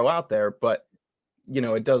easy to throw out there, but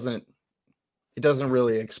it doesn't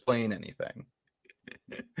really explain anything.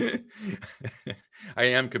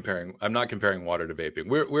 I'm not comparing water to vaping.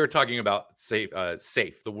 We're talking about safe.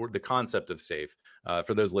 The concept of safe.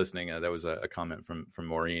 For those listening, that was a comment from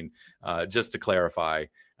Maureen. Just to clarify,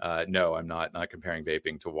 no, I'm not comparing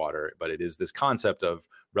vaping to water, but it is this concept of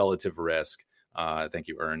relative risk. Thank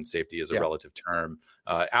you, Ern. Safety is a relative term.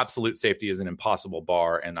 Absolute safety is an impossible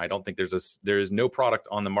bar, and I don't think there is no product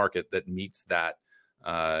on the market that meets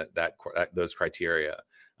those criteria.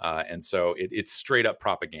 And so it's straight up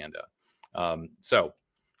propaganda. And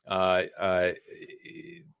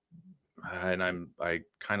I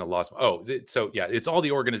kind of lost. It's all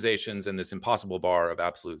the organizations and this impossible bar of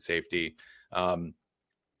absolute safety. And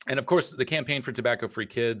of course, the Campaign for Tobacco-Free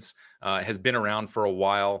Kids has been around for a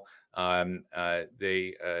while. I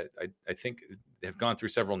think have gone through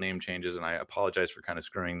several name changes, and I apologize for kind of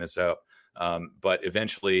screwing this up. But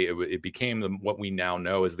eventually it became what we now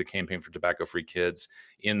know as the Campaign for Tobacco-Free Kids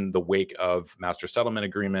in the wake of Master Settlement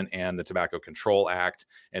Agreement and the Tobacco Control Act.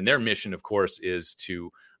 And their mission, of course, is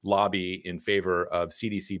to lobby in favor of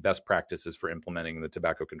CDC best practices for implementing the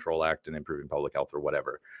Tobacco Control Act and improving public health, or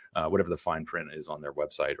whatever the fine print is on their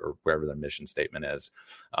website, or wherever their mission statement is.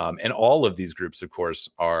 And all of these groups, of course,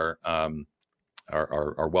 are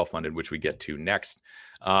well-funded, which we get to next.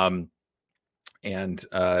 I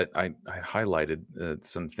highlighted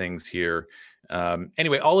some things here.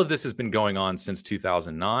 Anyway, all of this has been going on since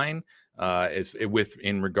 2009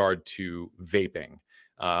 in regard to vaping.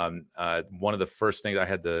 One of the first things, I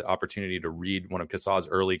had the opportunity to read one of CASA's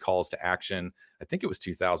early calls to action. I think it was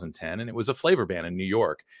 2010, and it was a flavor ban in New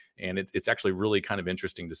York. And it's actually really kind of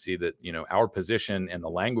interesting to see that, our position and the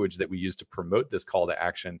language that we use to promote this call to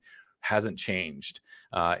action hasn't changed.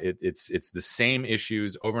 It's the same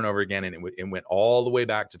issues over and over again, and it went all the way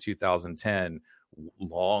back to 2010,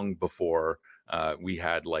 long before we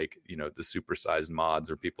had the supersized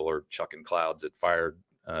mods, or people are chucking clouds at fire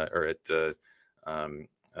or at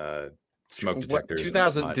smoke detectors.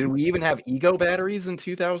 2000? Did we even have ego batteries in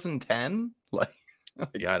 2010?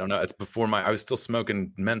 Yeah, I don't know. It's before I was still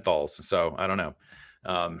smoking menthols, so I don't know.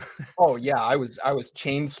 Oh yeah, I was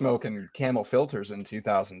chain smoking Camel filters in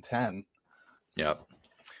 2010. Yeah.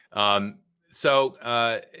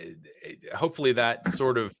 Hopefully that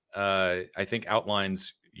sort of I think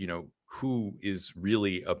outlines who is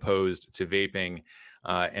really opposed to vaping.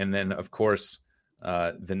 And then, of course,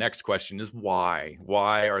 the next question is why?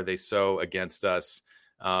 Why are they so against us?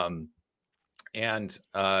 And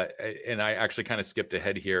I actually kind of skipped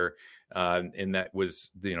ahead here, and that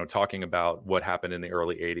was talking about what happened in the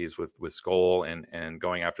early '80s with Skoal and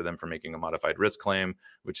going after them for making a modified risk claim,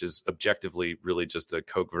 which is objectively really just a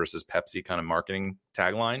Coke versus Pepsi kind of marketing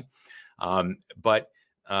tagline. But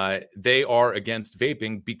they are against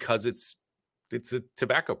vaping because it's a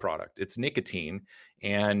tobacco product. It's nicotine,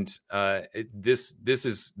 and this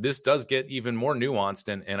does get even more nuanced.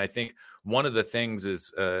 And I think one of the things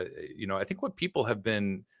is, I think what people have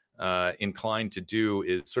been inclined to do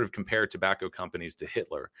is sort of compare tobacco companies to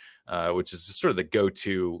Hitler, which is sort of the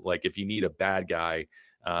go-to. Like if you need a bad guy,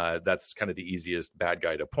 that's kind of the easiest bad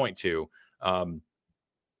guy to point to.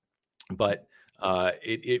 But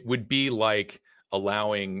it would be like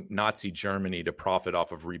allowing Nazi Germany to profit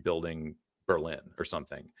off of rebuilding Berlin or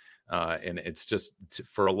something. And it's just,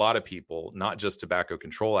 for a lot of people, not just tobacco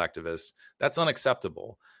control activists, that's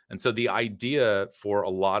unacceptable. And so the idea for a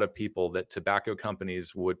lot of people that tobacco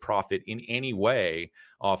companies would profit in any way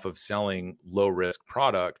off of selling low risk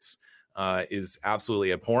products is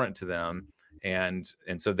absolutely abhorrent to them. And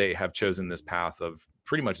so they have chosen this path of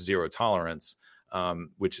pretty much zero tolerance,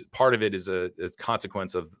 which part of it is a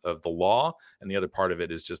consequence of the law, and the other part of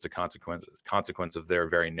it is just a consequence of their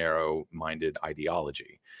very narrow-minded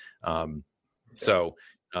ideology. So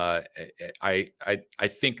I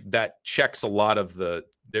think that checks a lot of the.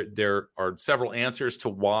 There are several answers to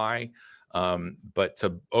why, but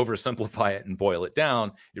to oversimplify it and boil it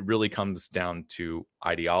down, it really comes down to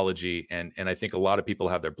ideology. And I think a lot of people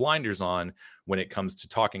have their blinders on when it comes to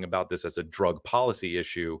talking about this as a drug policy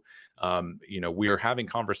issue. We are having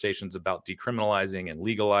conversations about decriminalizing and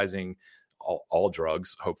legalizing all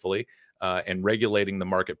drugs, hopefully, and regulating the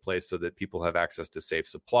marketplace so that people have access to safe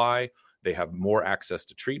supply. They have more access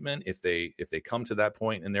to treatment if they come to that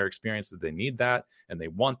point in their experience that they need that and they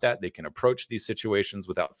want that. They can approach these situations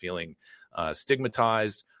without feeling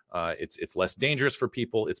stigmatized. It's less dangerous for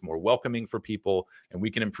people. It's more welcoming for people, and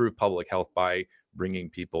we can improve public health by bringing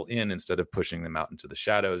people in instead of pushing them out into the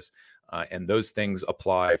shadows. And those things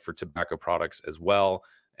apply for tobacco products as well.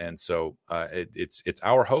 And so it's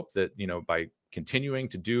our hope that by continuing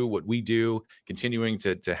to do what we do, continuing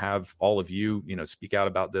to have all of you speak out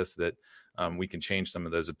about this, that we can change some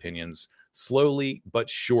of those opinions slowly but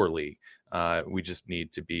surely. We just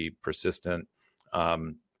need to be persistent.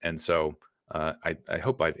 And so I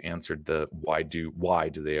hope I've answered the why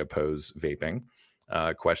do they oppose vaping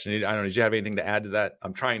question. I don't know. Did you have anything to add to that?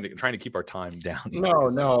 I'm trying to keep our time down.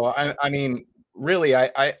 No. I mean, really,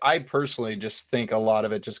 I personally just think a lot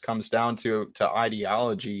of it just comes down to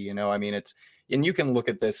ideology. I mean, and you can look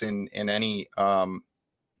at this in any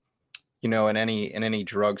in any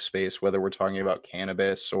drug space, whether we're talking about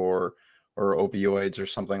cannabis or opioids or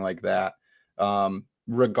something like that.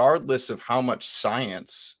 Regardless of how much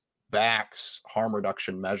science backs harm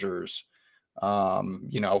reduction measures, from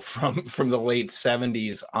the late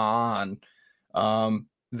 70s on,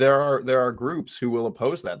 there are groups who will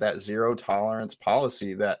oppose that zero tolerance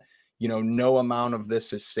policy, that no amount of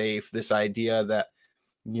this is safe. This idea that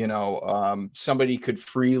somebody could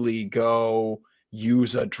freely go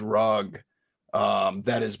use a drug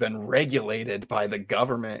that has been regulated by the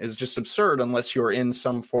government is just absurd, unless you're in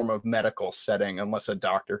some form of medical setting, unless a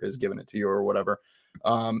doctor has given it to you or whatever.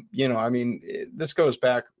 I mean, this goes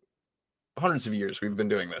back hundreds of years. We've been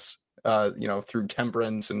doing this, through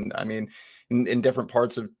temperance. And I mean, in different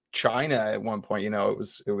parts of China at one point,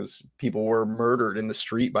 it was people were murdered in the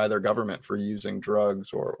street by their government for using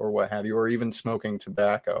drugs or what have you, or even smoking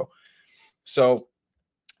tobacco. So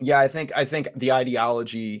yeah, I think the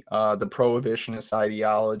ideology, the prohibitionist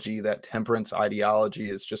ideology, that temperance ideology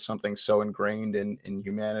is just something so ingrained in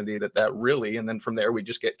humanity that really, and then from there we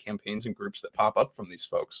just get campaigns and groups that pop up from these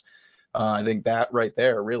folks. I think that right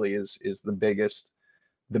there really is the biggest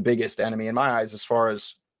enemy in my eyes, as far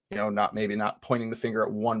as not pointing the finger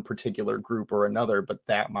at one particular group or another, but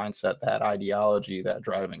that mindset, that ideology, that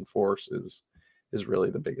driving force is really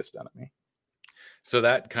the biggest enemy. So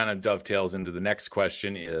that kind of dovetails into the next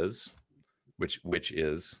question is, which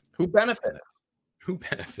is who benefits? Who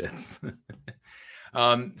benefits?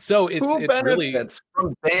 So it's really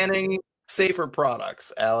from banning safer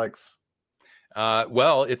products, Alex.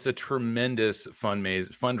 Well, it's a tremendous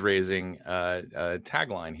fundraising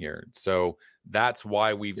tagline here. So that's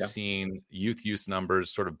why we've seen youth use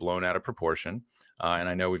numbers sort of blown out of proportion. And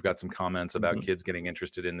I know we've got some comments about kids getting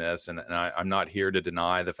interested in this. And I'm not here to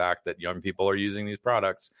deny the fact that young people are using these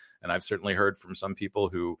products. And I've certainly heard from some people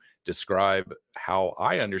who describe how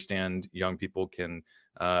I understand young people can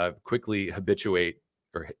quickly habituate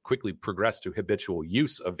or quickly progress to habitual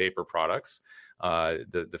use of vapor products.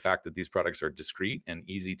 The fact that these products are discreet and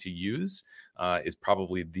easy to use is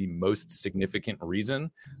probably the most significant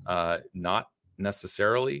reason, not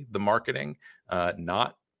necessarily the marketing,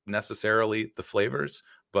 not necessarily the flavors,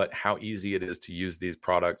 but how easy it is to use these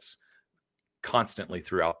products constantly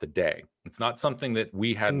throughout the day. It's not something that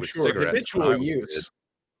we had with cigarettes when I was a kid,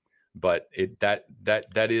 but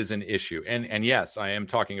that is an issue. And yes, I am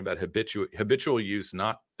talking about habitual use,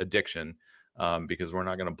 not addiction, because we're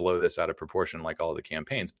not going to blow this out of proportion like all the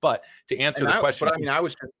campaigns. But to answer the question, but I mean, I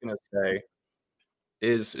was just going to say,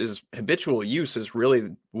 is habitual use is really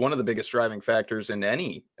one of the biggest driving factors in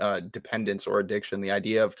any dependence or addiction. The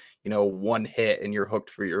idea of, one hit and you're hooked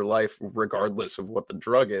for your life, regardless of what the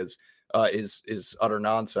drug is utter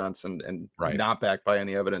nonsense and right. Not backed by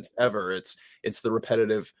any evidence ever. It's the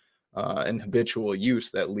repetitive and habitual use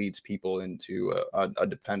that leads people into a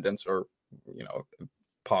dependence or,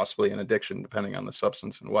 possibly an addiction, depending on the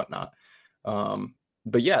substance and whatnot.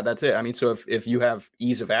 But yeah, that's it. I mean, so if you have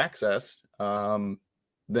ease of access,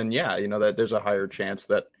 then yeah, that there's a higher chance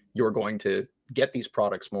that you're going to get these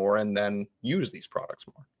products more and then use these products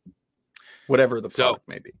more, whatever the product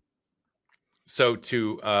may be. So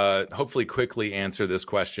to hopefully quickly answer this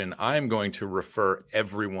question, I'm going to refer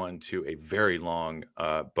everyone to a very long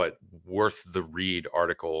but worth the read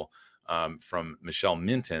article from Michelle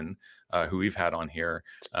Minton, who we've had on here.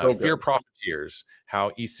 Fear Profiteers,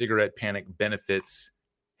 How E-Cigarette Panic Benefits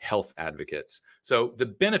Health Advocates. So the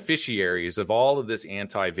beneficiaries of all of this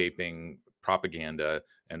anti-vaping propaganda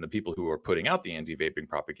and the people who are putting out the anti-vaping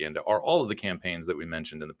propaganda are all of the campaigns that we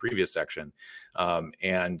mentioned in the previous section.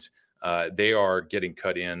 And they are getting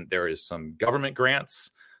cut in. There is some government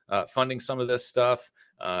grants funding some of this stuff.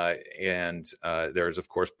 And there's, of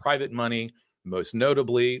course, private money. Most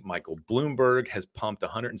notably, Michael Bloomberg has pumped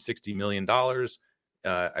 $160 million.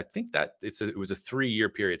 I think that it was a 3-year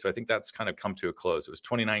period. So I think that's kind of come to a close. It was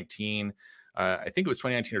 2019. I think it was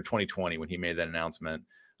 2019 or 2020 when he made that announcement.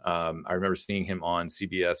 I remember seeing him on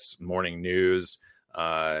CBS Morning News.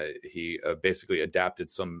 He basically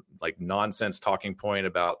adapted some nonsense talking point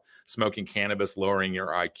about smoking cannabis lowering your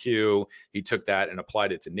IQ. He took that and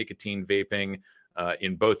applied it to nicotine vaping.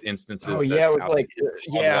 In both instances, oh yeah, it was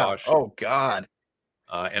oh god.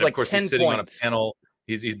 And of course, he's sitting on a panel.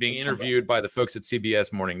 He's being interviewed by the folks at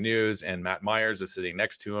CBS Morning News, and Matt Myers is sitting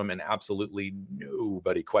next to him, and absolutely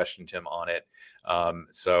nobody questioned him on it.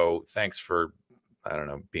 So thanks for, I don't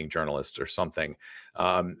know, being journalist or something.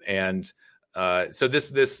 So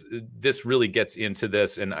this really gets into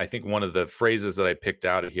this, and I think one of the phrases that I picked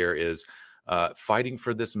out of here is fighting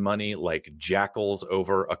for this money like jackals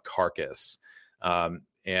over a carcass. So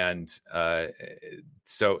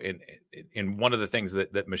in one of the things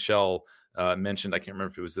that Michelle mentioned, I can't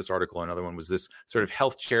remember if it was this article or another one, was this sort of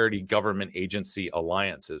health charity government agency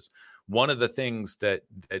alliances. One of the things that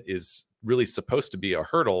is really supposed to be a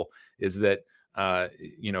hurdle is that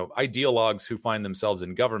ideologues who find themselves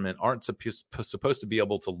in government aren't supposed to be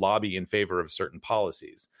able to lobby in favor of certain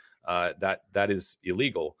policies. That is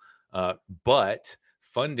illegal. But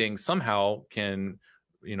funding somehow can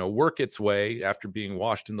work its way after being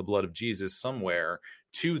washed in the blood of Jesus somewhere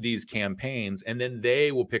to these campaigns, and then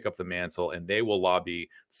they will pick up the mantle and they will lobby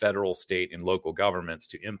federal, state, and local governments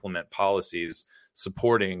to implement policies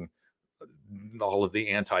supporting all of the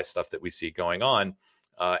anti stuff that we see going on.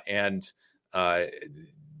 Now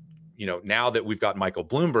that we've got Michael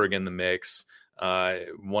Bloomberg in the mix,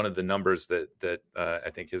 one of the numbers that I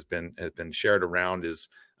think has been shared around is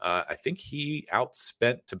I think he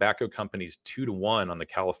outspent tobacco companies 2-1 on the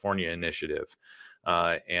California initiative.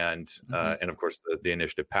 And of course, the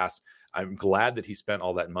initiative passed. I'm glad that he spent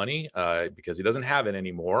all that money because he doesn't have it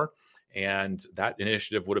anymore. And that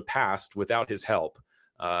initiative would have passed without his help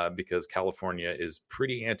because California is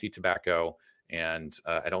pretty anti-tobacco. And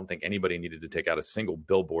I don't think anybody needed to take out a single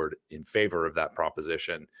billboard in favor of that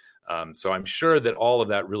proposition. So I'm sure that all of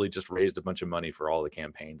that really just raised a bunch of money for all the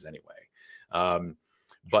campaigns anyway.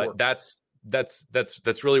 But sure.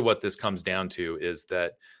 That's really what this comes down to, is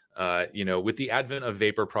that with the advent of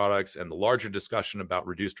vapor products and the larger discussion about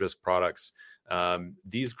reduced risk products,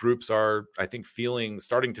 these groups are, I think,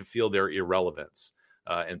 starting to feel their irrelevance.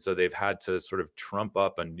 And so they've had to sort of trump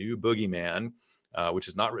up a new boogeyman, which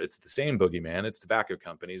is not, it's the same boogeyman, it's tobacco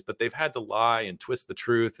companies, but they've had to lie and twist the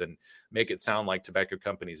truth and make it sound like tobacco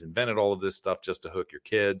companies invented all of this stuff just to hook your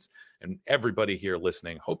kids. And everybody here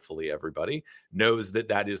listening, hopefully everybody, knows that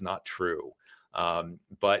that is not true.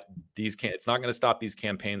 But it's not going to stop these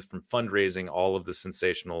campaigns from fundraising all of the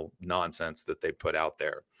sensational nonsense that they put out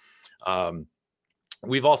there.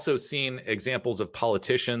 We've also seen examples of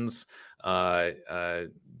politicians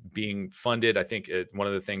being funded. I think one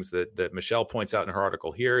of the things that Michelle points out in her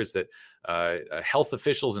article here is that health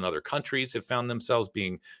officials in other countries have found themselves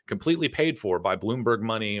being completely paid for by Bloomberg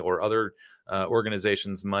money or other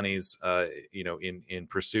organizations' monies, in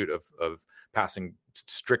pursuit of passing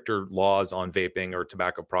stricter laws on vaping or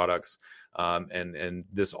tobacco products. And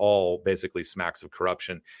this all basically smacks of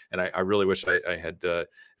corruption. And I really wish I had,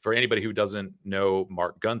 for anybody who doesn't know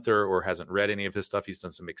Mark Gunther or hasn't read any of his stuff, he's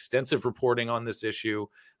done some extensive reporting on this issue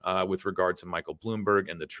with regard to Michael Bloomberg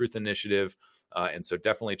and the Truth Initiative. And so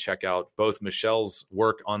definitely check out both Michelle's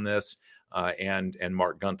work on this and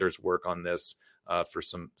Mark Gunther's work on this for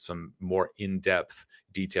some more in-depth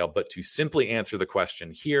detail. But to simply answer the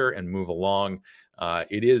question here and move along,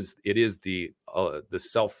 it is the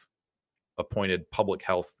self-appointed public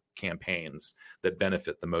health campaigns that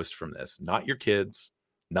benefit the most from this. Not your kids,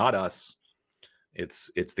 not us.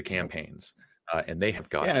 It's the campaigns, and they have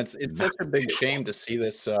got. Yeah, and it's such a big shame to see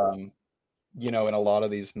this, in a lot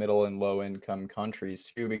of these middle and low income countries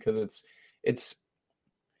too, because it's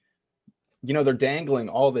they're dangling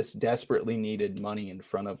all this desperately needed money in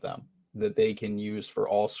front of them that they can use for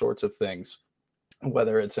all sorts of things,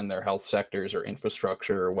 whether it's in their health sectors or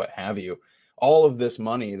infrastructure or what have you. All of this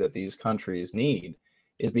money that these countries need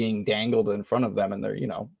is being dangled in front of them, and they're,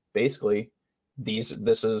 basically these are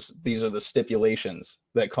the stipulations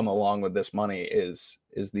that come along with this money is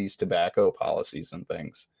these tobacco policies and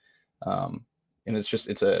things. And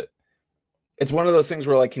it's one of those things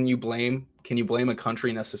where, like, can you blame a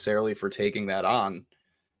country necessarily for taking that on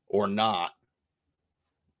or not?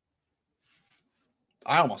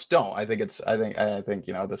 I almost don't. I think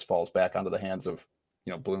this falls back onto the hands of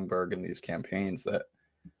Bloomberg and these campaigns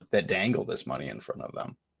that dangle this money in front of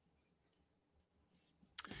them.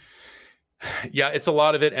 Yeah, it's a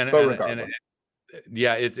lot of it, and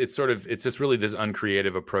it's just really this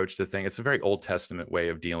uncreative approach to things. It's a very Old Testament way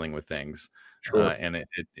of dealing with things, sure. And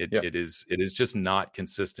it is just not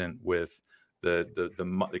consistent with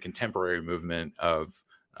the contemporary movement of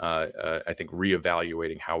I think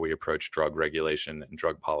reevaluating how we approach drug regulation and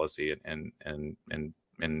drug policy and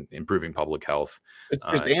improving public health. It's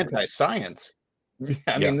just anti-science.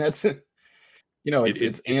 I mean, that's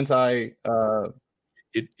it's anti.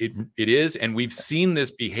 It is, and we've seen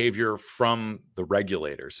this behavior from the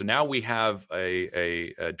regulators. So now we have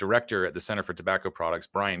a director at the Center for Tobacco Products,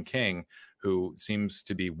 Brian King, who seems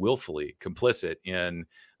to be willfully complicit in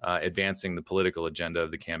advancing the political agenda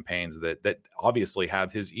of the campaigns that obviously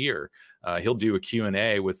have his ear. He'll do a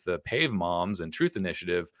Q&A with the PAVE Moms and Truth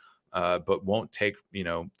Initiative, but won't take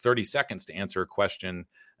 30 seconds to answer a question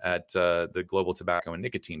at the Global Tobacco and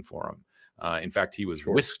Nicotine Forum. In fact, he was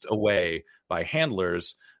whisked away by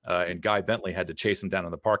handlers, and Guy Bentley had to chase him down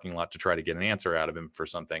in the parking lot to try to get an answer out of him for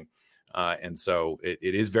something. And so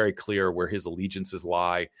it is very clear where his allegiances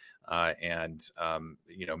lie, and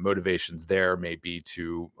motivations there may be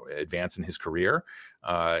to advance in his career,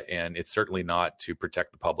 and it's certainly not to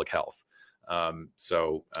protect the public health.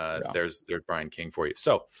 There's Brian King for you.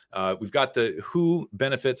 So we've got who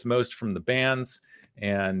benefits most from the bans,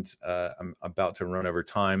 and I'm about to run over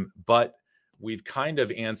time, but we've kind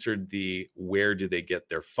of answered where do they get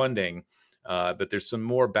their funding, but there's some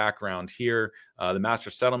more background here. The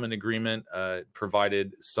Master Settlement Agreement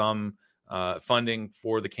provided some funding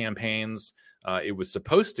for the campaigns. It was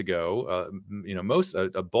supposed to go,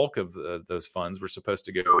 a bulk of those funds were supposed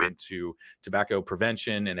to go into tobacco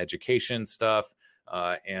prevention and education stuff.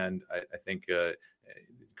 And I think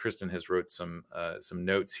Kristen has wrote some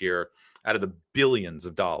notes here. Out of the billions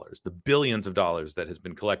of dollars that has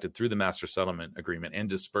been collected through the Master Settlement Agreement and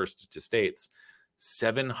dispersed to states,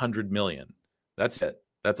 $700 million. That's it.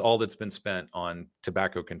 That's all that's been spent on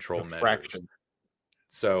tobacco control measures. Fraction.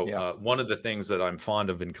 So one of the things that I'm fond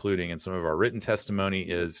of including in some of our written testimony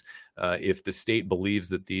is if the state believes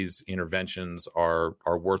that these interventions are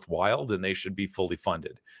worthwhile, then they should be fully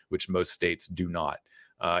funded, which most states do not.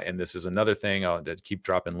 And this is another thing. I'll keep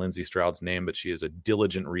dropping Lindsay Stroud's name, but she is a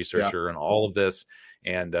diligent researcher in all of this.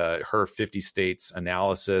 And her 50 states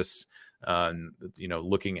analysis,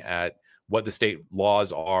 looking at what the state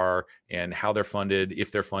laws are and how they're funded,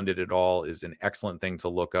 if they're funded at all, is an excellent thing to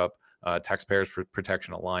look up. Taxpayers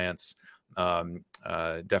Protection Alliance.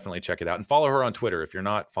 Definitely check it out and follow her on Twitter. If you're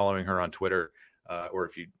not following her on Twitter, or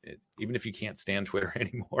even if you can't stand Twitter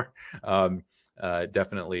anymore,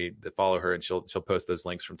 definitely follow her, and she'll post those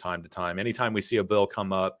links from time to time. Anytime we see a bill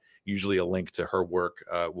come up, usually a link to her work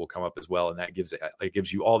will come up as well, and that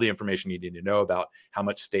gives you all the information you need to know about how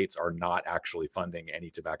much states are not actually funding any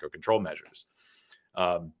tobacco control measures.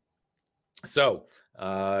 So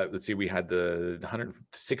let's see, we had the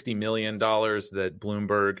 $160 million that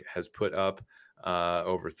Bloomberg has put up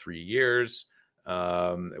over 3 years.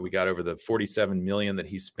 We got over the 47 million that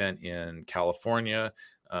he spent in California.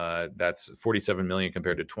 That's 47 million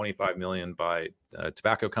compared to 25 million by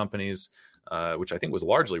tobacco companies, which I think was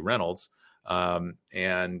largely Reynolds.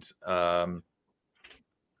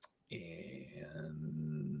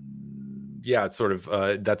 Yeah, it's sort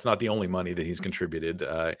of that's not the only money that he's contributed.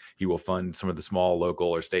 He will fund some of the small local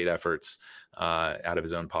or state efforts out of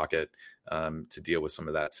his own pocket to deal with some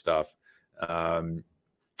of that stuff.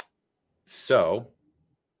 So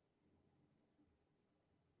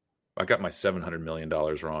I got my $700 million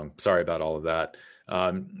wrong. Sorry about all of that.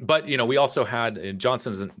 But, we also had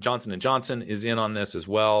Johnson & Johnson is in on this as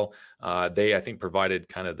well. They, I think, provided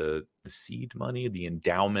kind of the seed money, the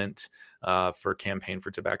endowment for Campaign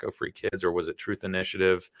for Tobacco-Free Kids, or was it Truth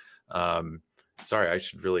Initiative? Sorry, I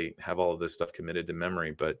should really have all of this stuff committed to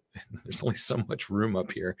memory, but there's only so much room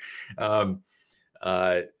up here. So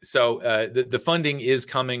the funding is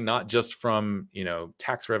coming not just from,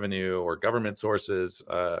 tax revenue or government sources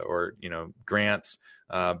or, grants,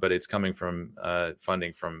 but it's coming from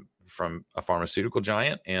funding from a pharmaceutical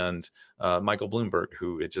giant and Michael Bloomberg,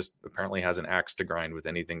 who it just apparently has an axe to grind with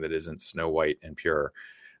anything that isn't Snow White and pure.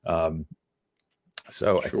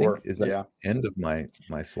 So sure. I think is that the end of my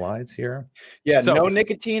slides here. Yeah, so, no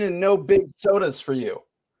nicotine and no big sodas for you.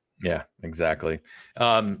 Yeah, exactly.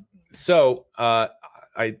 So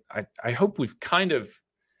I hope we've kind of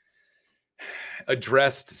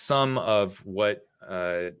addressed some of what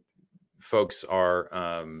folks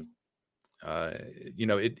are,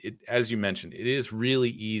 as you mentioned, it is really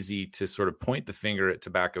easy to sort of point the finger at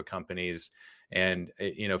tobacco companies. And,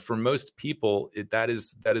 for most people, that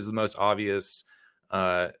is the most obvious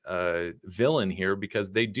villain here,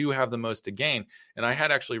 because they do have the most to gain. And I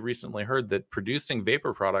had actually recently heard that producing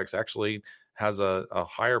vapor products actually has a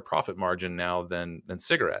higher profit margin now than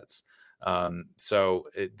cigarettes. So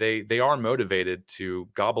they are motivated to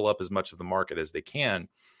gobble up as much of the market as they can.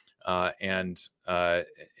 And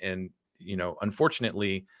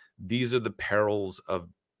unfortunately, these are the perils of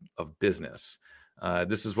business.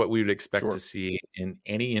 This is what we would expect to see in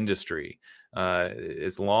any industry.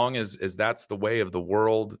 As long as that's the way of the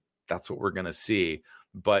world, that's what we're going to see.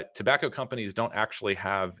 But tobacco companies don't actually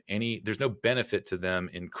have there's no benefit to them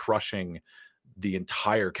in crushing the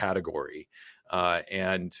entire category.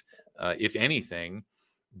 And if anything,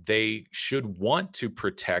 they should want to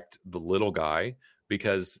protect the little guy,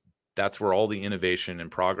 because that's where all the innovation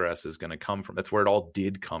and progress is going to come from. That's where it all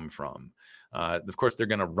did come from. Of course, they're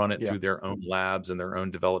going to run it through their own labs and their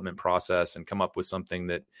own development process and come up with something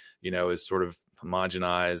that, is sort of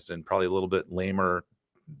homogenized and probably a little bit lamer,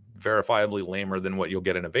 verifiably lamer than what you'll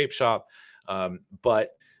get in a vape shop.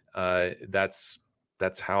 But that's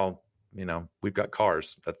how, we've got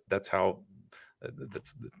cars. That's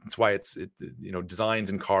why it's designs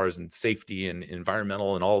in cars and safety and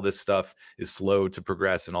environmental and all this stuff is slow to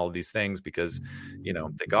progress and all of these things, because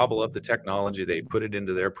they gobble up the technology, they put it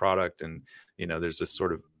into their product, and there's this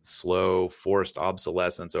sort of slow forced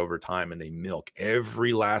obsolescence over time, and they milk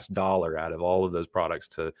every last dollar out of all of those products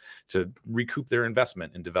to recoup their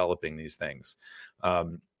investment in developing these things.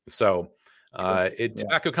 Tobacco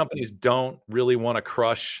companies don't really want to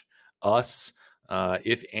crush us.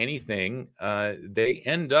 If anything, they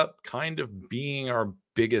end up kind of being our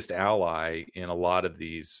biggest ally in a lot of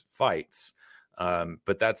these fights.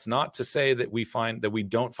 But that's not to say that we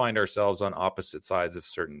don't find ourselves on opposite sides of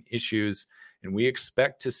certain issues. And we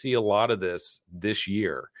expect to see a lot of this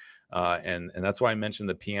year. And that's why I mentioned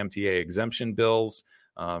the PMTA exemption bills.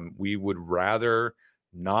 We would rather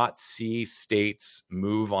not see states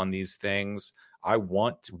move on these things.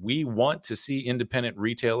 We want to see independent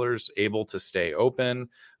retailers able to stay open.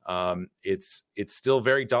 It's still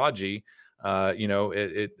very dodgy.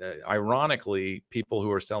 Ironically, people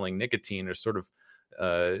who are selling nicotine are sort of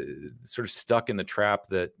stuck in the trap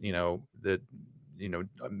that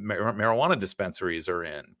marijuana dispensaries are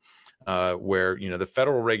in, where the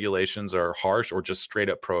federal regulations are harsh or just straight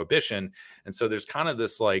up prohibition, and so there's kind of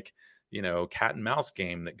this cat and mouse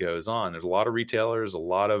game that goes on. There's a lot of retailers, a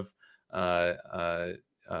lot of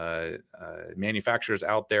manufacturers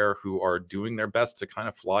out there who are doing their best to kind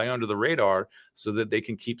of fly under the radar so that they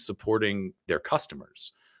can keep supporting their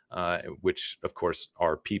customers. which of course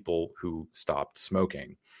are people who stopped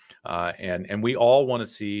smoking. And we all want to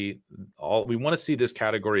see this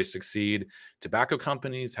category succeed. Tobacco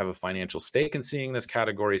companies have a financial stake in seeing this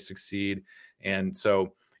category succeed. And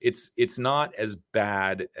so it's not as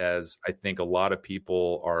bad as I think a lot of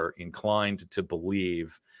people are inclined to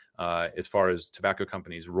believe as far as tobacco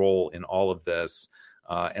companies' role in all of this.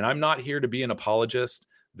 And I'm not here to be an apologist.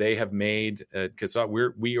 They have made, because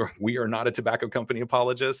we are not a tobacco company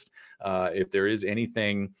apologist. If there is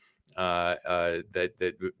anything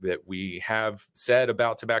that we have said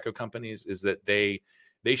about tobacco companies, is that they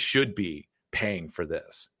should be paying for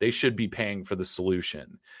this. They should be paying for the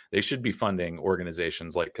solution. They should be funding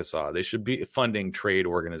organizations like CASA. They should be funding trade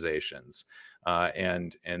organizations,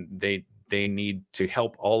 and they need to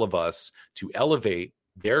help all of us to elevate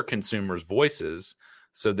their consumers' voices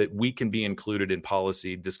so that we can be included in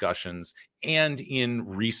policy discussions and in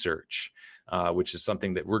research, which is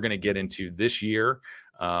something that we're going to get into this year.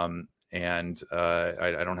 I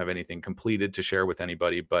don't have anything completed to share with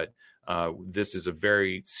anybody, but this is a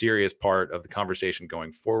very serious part of the conversation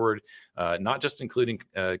going forward, not just including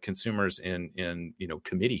consumers in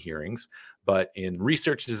committee hearings, but in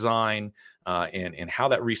research design and how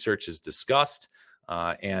that research is discussed.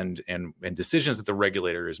 And decisions that the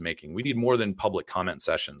regulator is making. We need more than public comment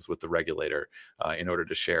sessions with the regulator in order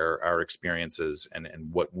to share our experiences and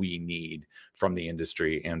what we need from the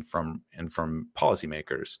industry and from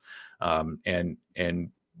policymakers. And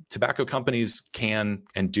tobacco companies can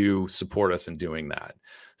and do support us in doing that.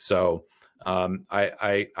 So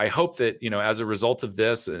I hope that, as a result of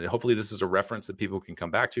this, and hopefully this is a reference that people can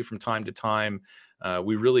come back to from time to time,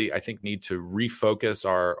 we really, I think, need to refocus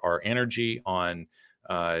our energy on,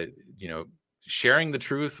 sharing the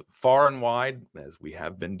truth far and wide, as we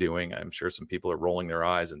have been doing. I'm sure some people are rolling their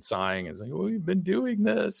eyes and sighing and saying, "Oh, we've been doing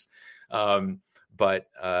this." But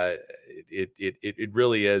it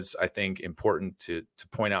really is, I think, important to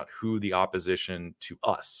point out who the opposition to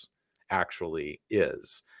us actually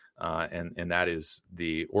is. And that is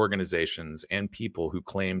the organizations and people who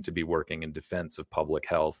claim to be working in defense of public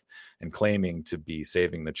health and claiming to be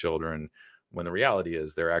saving the children, when the reality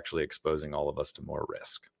is they're actually exposing all of us to more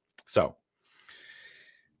risk. So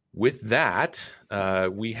with that,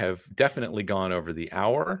 we have definitely gone over the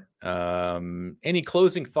hour. Any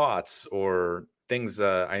closing thoughts or things?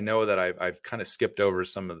 I know that I've kind of skipped over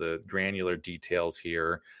some of the granular details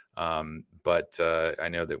here. But I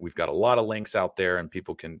know that we've got a lot of links out there and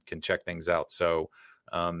people can check things out. So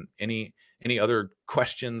any other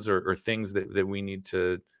questions or things that we need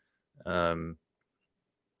to,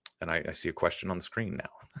 and I see a question on the screen now.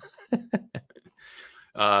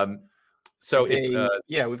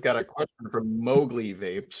 We've got a question from Mowgli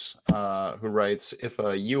Vapes, who writes, if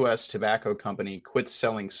a U.S. tobacco company quits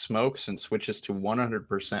selling smokes and switches to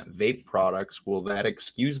 100% vape products, will that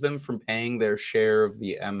excuse them from paying their share of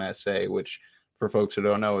the MSA, which, for folks who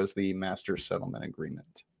don't know, is the Master Settlement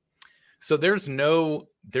Agreement? So there's no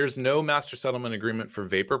Master Settlement Agreement for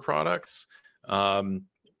vapor products.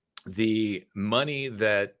 The money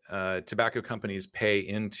that tobacco companies pay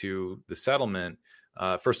into the settlement,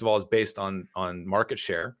 first of all, is based on market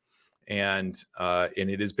share, and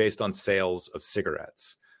it is based on sales of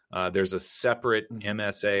cigarettes. There's a separate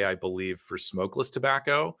MSA, I believe, for smokeless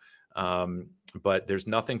tobacco, but there's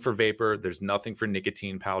nothing for vapor. There's nothing for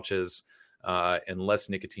nicotine pouches, unless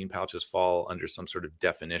nicotine pouches fall under some sort of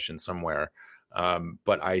definition somewhere.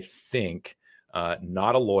 But I think,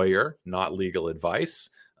 not a lawyer, not legal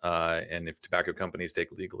advice. And if tobacco companies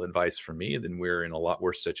take legal advice from me, then we're in a lot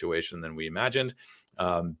worse situation than we imagined.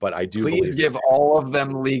 But I do please give all of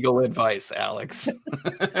them legal advice, Alex.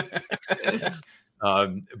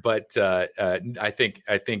 But I think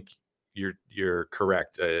you're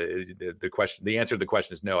correct. The answer to the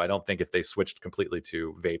question is no. I don't think if they switched completely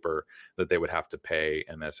to vapor that they would have to pay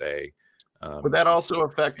MSA. Would that also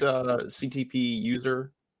affect CTP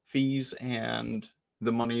user fees and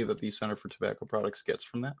the money that the Center for Tobacco Products gets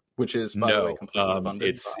from that, which is, by the way, completely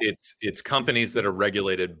funded? It's companies that are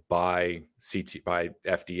regulated by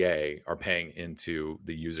FDA are paying into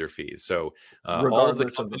the user fees. So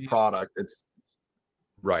regardless of the product, it's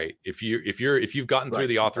right. If you've gotten through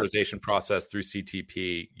the authorization process through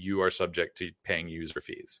CTP, you are subject to paying user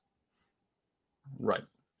fees. Right.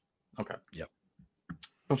 Okay. Yep.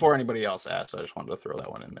 Before anybody else asks, I just wanted to throw that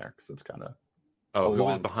one in there because it's kind of. Oh, who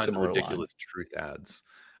is behind the ridiculous truth ads?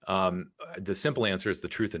 The simple answer is the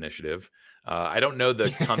Truth Initiative. I don't know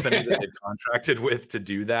the company that they contracted with to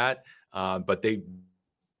do that, but they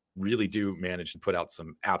really do manage to put out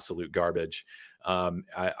some absolute garbage.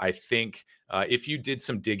 I think if you did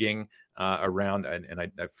some digging around, and I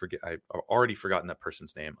forget, I've already forgotten that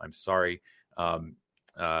person's name. I'm sorry. I'm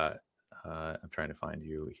trying to find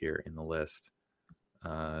you here in the list.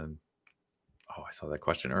 I saw that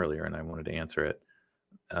question earlier and I wanted to answer it.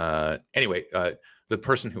 Anyway, the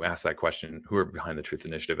person who asked that question, who are behind the Truth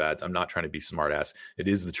Initiative ads, I'm not trying to be smart ass. It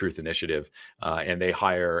is the Truth Initiative, and they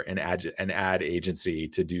hire an ad agency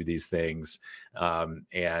to do these things.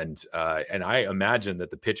 And I imagine that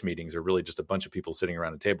the pitch meetings are really just a bunch of people sitting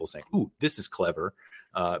around a table saying, "Ooh, this is clever,"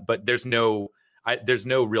 but there's no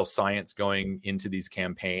real science going into these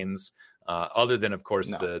campaigns. Other than, of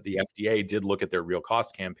course, the FDA did look at their real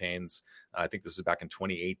cost campaigns. I think this was back in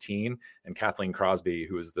 2018. And Kathleen Crosby,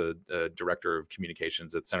 who is the director of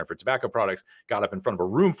communications at Center for Tobacco Products, got up in front of a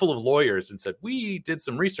room full of lawyers and said, we did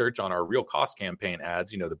some research on our real cost campaign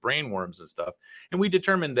ads, the brain worms and stuff. And we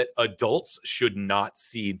determined that adults should not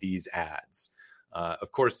see these ads.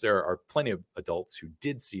 Of course, there are plenty of adults who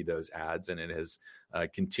did see those ads, and it has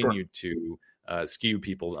continued to skew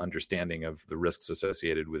people's understanding of the risks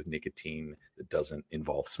associated with nicotine that doesn't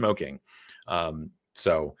involve smoking.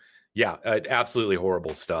 So yeah, absolutely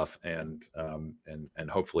horrible stuff. And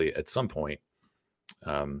hopefully at some point,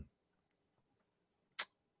 we can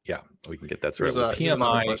get that sort of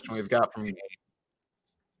PMI question we've got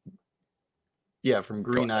from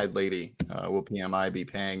Green Eyed Lady. Will PMI be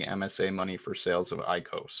paying MSA money for sales of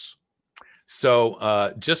IQOS?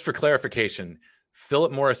 So just for clarification,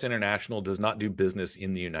 Philip Morris International does not do business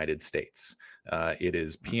in the United States. It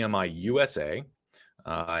is PMI USA.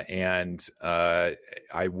 And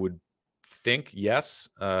I would think, yes.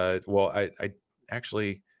 I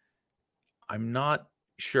actually, I'm not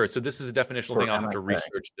sure. So this is a definitional thing. I'll have to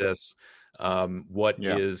research this. How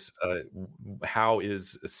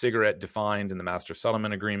is a cigarette defined in the Master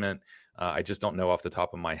Settlement Agreement? I just don't know off the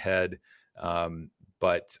top of my head.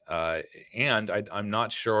 But I'm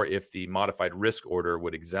not sure if the modified risk order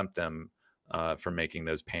would exempt them from making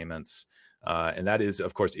those payments. And that is,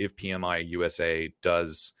 of course, if PMI USA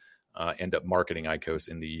does end up marketing IQOS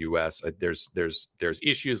in the U.S. There's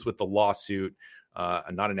issues with the lawsuit.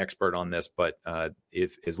 I'm not an expert on this, but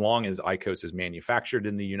as long as IQOS is manufactured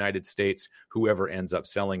in the United States, whoever ends up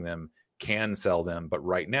selling them can sell them. But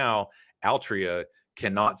right now, Altria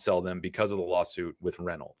cannot sell them because of the lawsuit with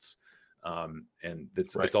Reynolds. And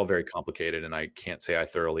it's all very complicated, and I can't say I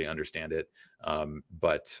thoroughly understand it.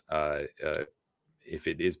 But if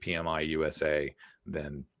it is PMI USA,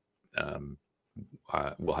 then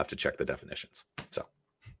we'll have to check the definitions. So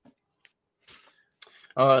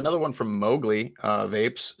another one from Mowgli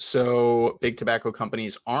Vapes. So big tobacco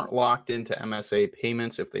companies aren't locked into MSA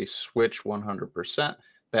payments if they switch 100%.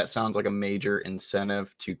 That sounds like a major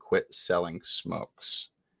incentive to quit selling smokes.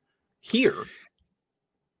 Here.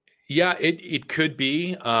 Yeah, it could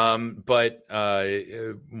be. But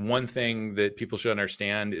one thing that people should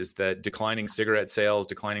understand is that declining cigarette sales,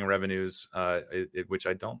 declining revenues, which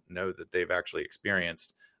I don't know that they've actually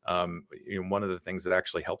experienced. One of the things that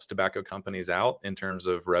actually helps tobacco companies out in terms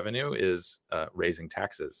of revenue is raising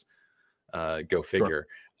taxes. Go figure.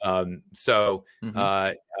 Sure.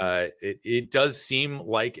 It does seem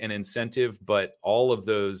like an incentive, but all of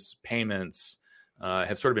those payments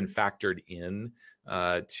have sort of been factored in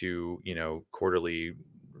to quarterly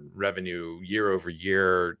revenue, year over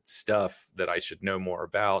year stuff that I should know more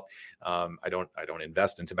about. I don't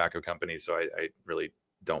invest in tobacco companies, so I really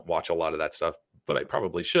don't watch a lot of that stuff, but I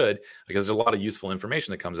probably should, because there's a lot of useful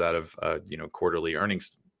information that comes out of quarterly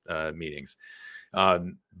earnings meetings.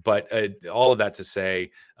 But all of that to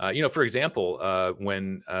say, for example,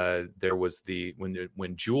 when there was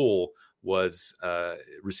when Juul was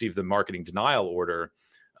received the marketing denial order,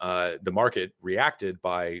 the market reacted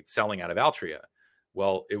by selling out of Altria.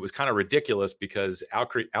 Well, it was kind of ridiculous because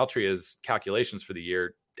Altria's calculations for the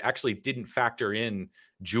year actually didn't factor in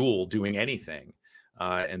Juul doing anything.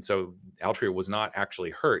 And so Altria was not actually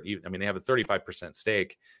hurt. I mean, they have a 35%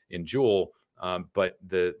 stake in Juul, but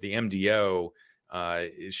the MDO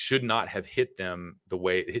should not have hit them the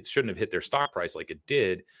way it shouldn't have hit their stock price like it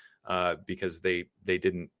did, because they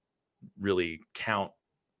didn't really count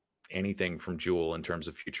anything from Juul in terms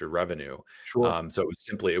of future revenue. Sure. So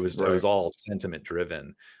it was all sentiment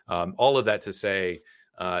driven. All of that to say,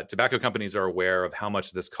 tobacco companies are aware of how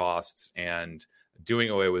much this costs, and doing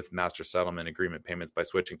away with master settlement agreement payments by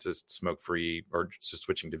switching to smoke-free or just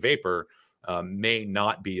switching to vapor may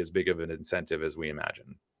not be as big of an incentive as we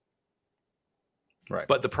imagine. Right.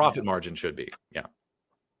 But the profit margin should be. Yeah.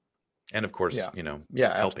 And of course, helping.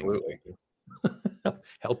 Absolutely.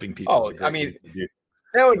 Helping people. I mean,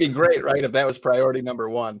 That would be great, right? If that was priority number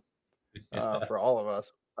one for all of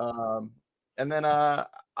us. And then, I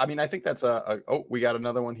mean, I think that's we got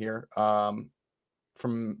another one here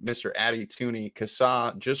from Mr. Addy Tooney.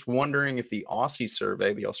 Kasa, just wondering if the Aussie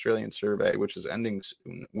survey, the Australian survey, which is ending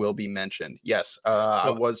soon, will be mentioned. Yes, I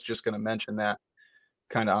was just going to mention that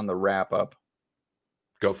kind of on the wrap up.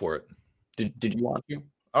 Go for it. Did you want to?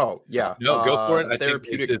 Oh, yeah. No, go for it. I think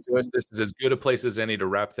this is as good a place as any to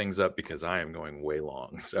wrap things up because I am going way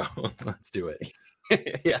long. So let's do it.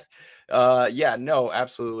 Yeah. No,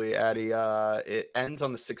 absolutely, Addy. It ends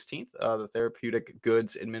on the 16th. The Therapeutic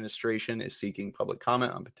Goods Administration is seeking public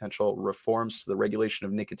comment on potential reforms to the regulation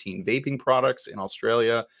of nicotine vaping products in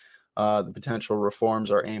Australia. The potential reforms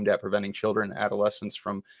are aimed at preventing children and adolescents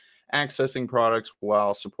from accessing products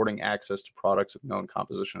while supporting access to products of known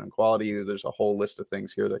composition and quality. There's a whole list of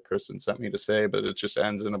things here that Kristen sent me to say, but it just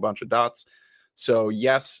ends in a bunch of dots. So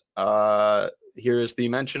yes, here is the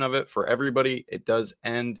mention of it for everybody. It does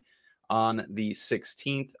end on the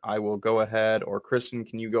 16th. I will go ahead, or Kristen,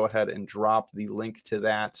 can you go ahead and drop the link to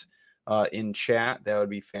that in chat? That would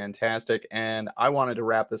be fantastic. And I wanted to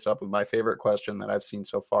wrap this up with my favorite question that I've seen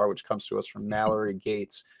so far, which comes to us from Mallory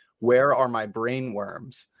Gates. Where are my brain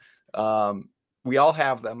worms? We all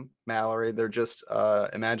have them, Mallory. They're just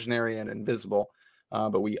imaginary and invisible,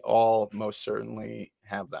 but we all most certainly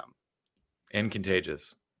have them. And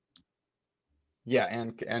contagious. Yeah,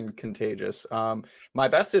 and contagious. My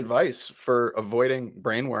best advice for avoiding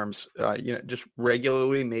brain worms, just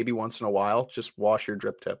regularly, maybe once in a while, just wash your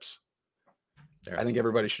drip tips. There. I think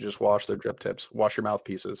everybody should just wash their drip tips. Wash your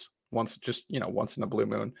mouthpieces once in a blue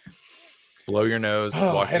moon. Blow your nose.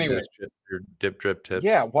 Wash your drip tips.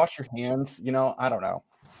 Yeah, wash your hands. I don't know.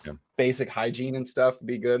 Yeah. Basic hygiene and stuff would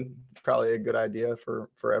be good. Probably a good idea for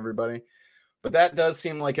everybody. But that does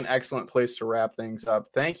seem like an excellent place to wrap things up.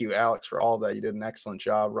 Thank you, Alex, for all of that. You did an excellent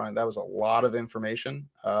job, Ryan. That was a lot of information,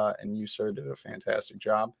 and you, sir, did a fantastic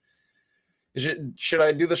job. Should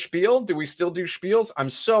I do the spiel? Do we still do spiels? I'm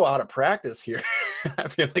so out of practice here. I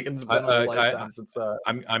feel like it's been a lifetime since.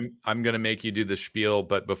 I'm going to make you do the spiel,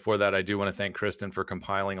 but before that, I do want to thank Kristen for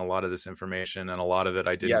compiling a lot of this information, and a lot of it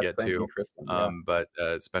I didn't get to. You, Kristen, But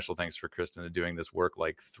special thanks for Kristen to doing this work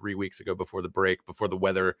like 3 weeks ago before the break, before the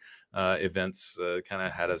weather events kind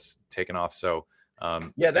of had us taken off. So.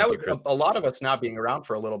 That was a lot of us not being around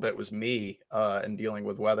for a little bit was me and dealing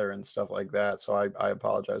with weather and stuff like that. So I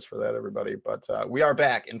apologize for that, everybody. But we are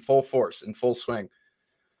back in full force, in full swing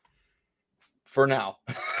for now,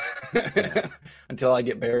 until I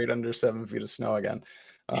get buried under 7 feet of snow again.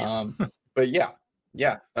 But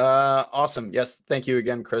yeah. Awesome. Yes. Thank you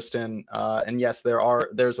again, Kristen. And yes,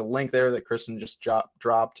 there's a link there that Kristen just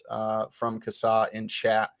dropped from Kasa in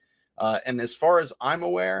chat. And as far as I'm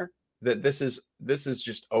aware, that this is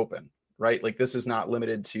just open, right? Like this is not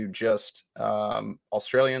limited to just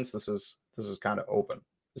Australians. This is kind of open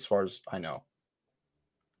as far as I know.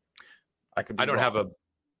 I don't have a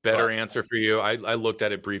better answer for you. I looked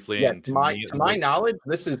at it briefly. Yeah, and to my knowledge,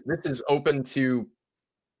 this is open to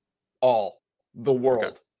all the world.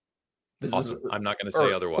 Okay. This awesome. I'm not going to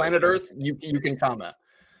say otherwise. Planet Earth, you can comment.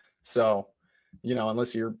 So.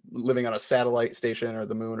 Unless you're living on a satellite station or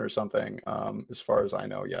the moon or something, as far as I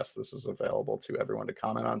know, yes, this is available to everyone to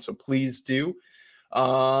comment on. So please do.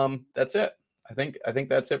 That's it. I think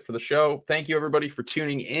that's it for the show. Thank you, everybody, for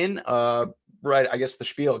tuning in. Right, I guess the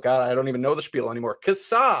spiel. God, I don't even know the spiel anymore.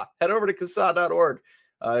 Kasa, head over to kasa.org.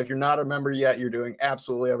 If you're not a member yet, you're doing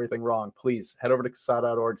absolutely everything wrong. Please head over to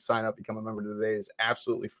kasa.org, sign up, become a member today. It's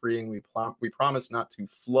absolutely free, and we promise not to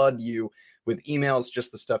flood you with emails,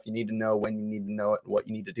 just the stuff you need to know when you need to know it, what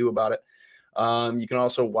you need to do about it. You can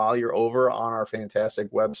also, while you're over on our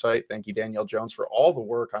fantastic website, thank you, Danielle Jones, for all the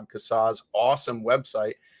work on Kasa's awesome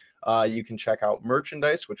website. You can check out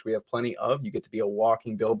merchandise, which we have plenty of. You get to be a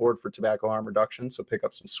walking billboard for tobacco harm reduction, so pick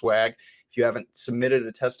up some swag. If you haven't submitted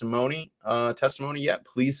a testimony yet,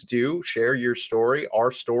 please do share your story.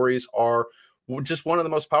 Our stories are just one of the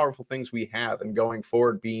most powerful things we have, and going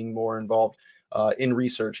forward, being more involved in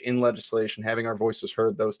research, in legislation, having our voices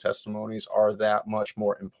heard, those testimonies are that much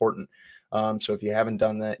more important. So if you haven't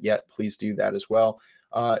done that yet, please do that as well.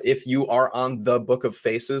 If you are on the Book of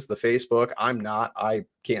Faces, the Facebook, I'm not, I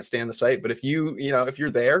can't stand the site, but if if you're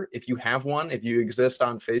there, if you have one, if you exist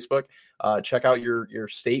on Facebook, check out your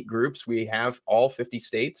state groups. We have all 50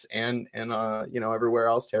 states and everywhere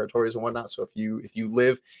else, territories and whatnot. So if you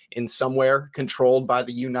live in somewhere controlled by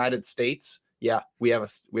the United States, yeah, we have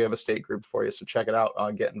a state group for you. So check it out.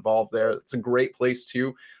 Get involved there. It's a great place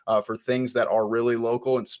too for things that are really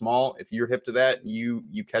local and small. If you're hip to that, you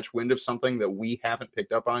catch wind of something that we haven't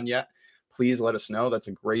picked up on yet, please let us know. That's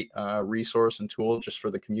a great resource and tool just for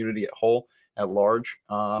the community at large.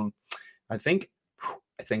 I think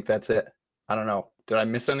that's it. I don't know. Did I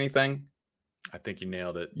miss anything? I think you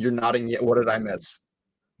nailed it. You're nodding yet. What did I miss?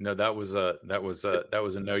 No, that was a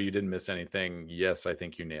no. You didn't miss anything. Yes, I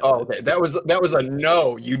think you nailed it. Okay, that was a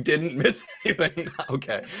no. You didn't miss anything.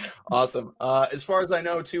 Okay, awesome. As far as I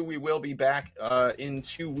know, too, we will be back in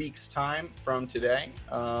 2 weeks' time from today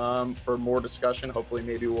for more discussion. Hopefully,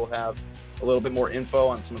 maybe we'll have a little bit more info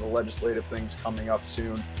on some of the legislative things coming up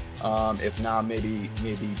soon. If not, maybe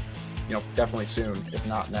definitely soon. If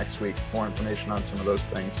not next week, more information on some of those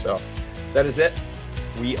things. So that is it.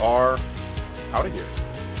 We are out of here.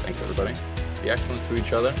 Thanks, everybody. Be excellent to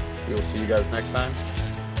each other. We will see you guys next time.